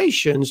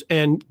situations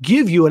and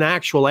give you an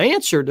actual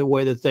answer to the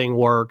way the thing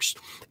works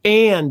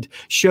and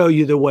show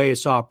you the way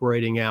it's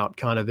operating out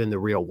kind of in the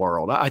real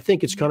world. I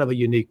think it's kind of a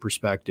unique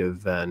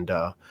perspective, and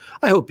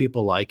I hope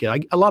people like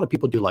it. A lot of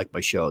people do like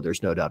my show.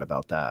 There's no doubt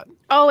about that.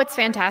 Oh, it's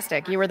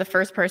fantastic. You were the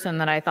first person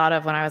that I thought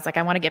of when I was like,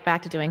 I want to get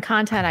back to doing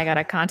content. I got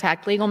to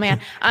contact Legalman.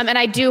 And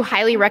I do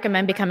highly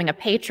recommend becoming a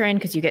patron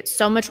because you get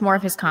so much more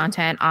of his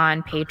content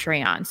on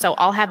Patreon. So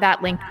I'll have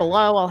that linked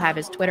below. I'll have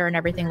his Twitter and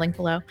everything linked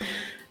below.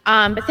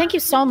 But thank you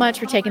so much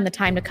for taking the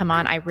time to come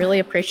on. I really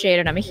appreciate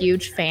it. I'm a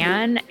huge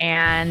fan,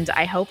 and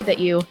I hope that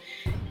you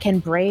can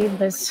brave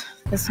this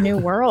new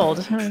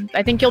world.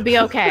 I think you'll be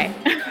okay.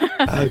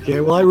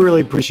 Okay. Well, I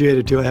really appreciate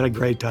it too. I had a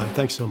great time.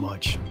 Thanks so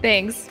much.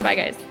 Thanks. Bye,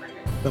 guys.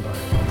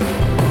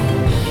 Bye-bye.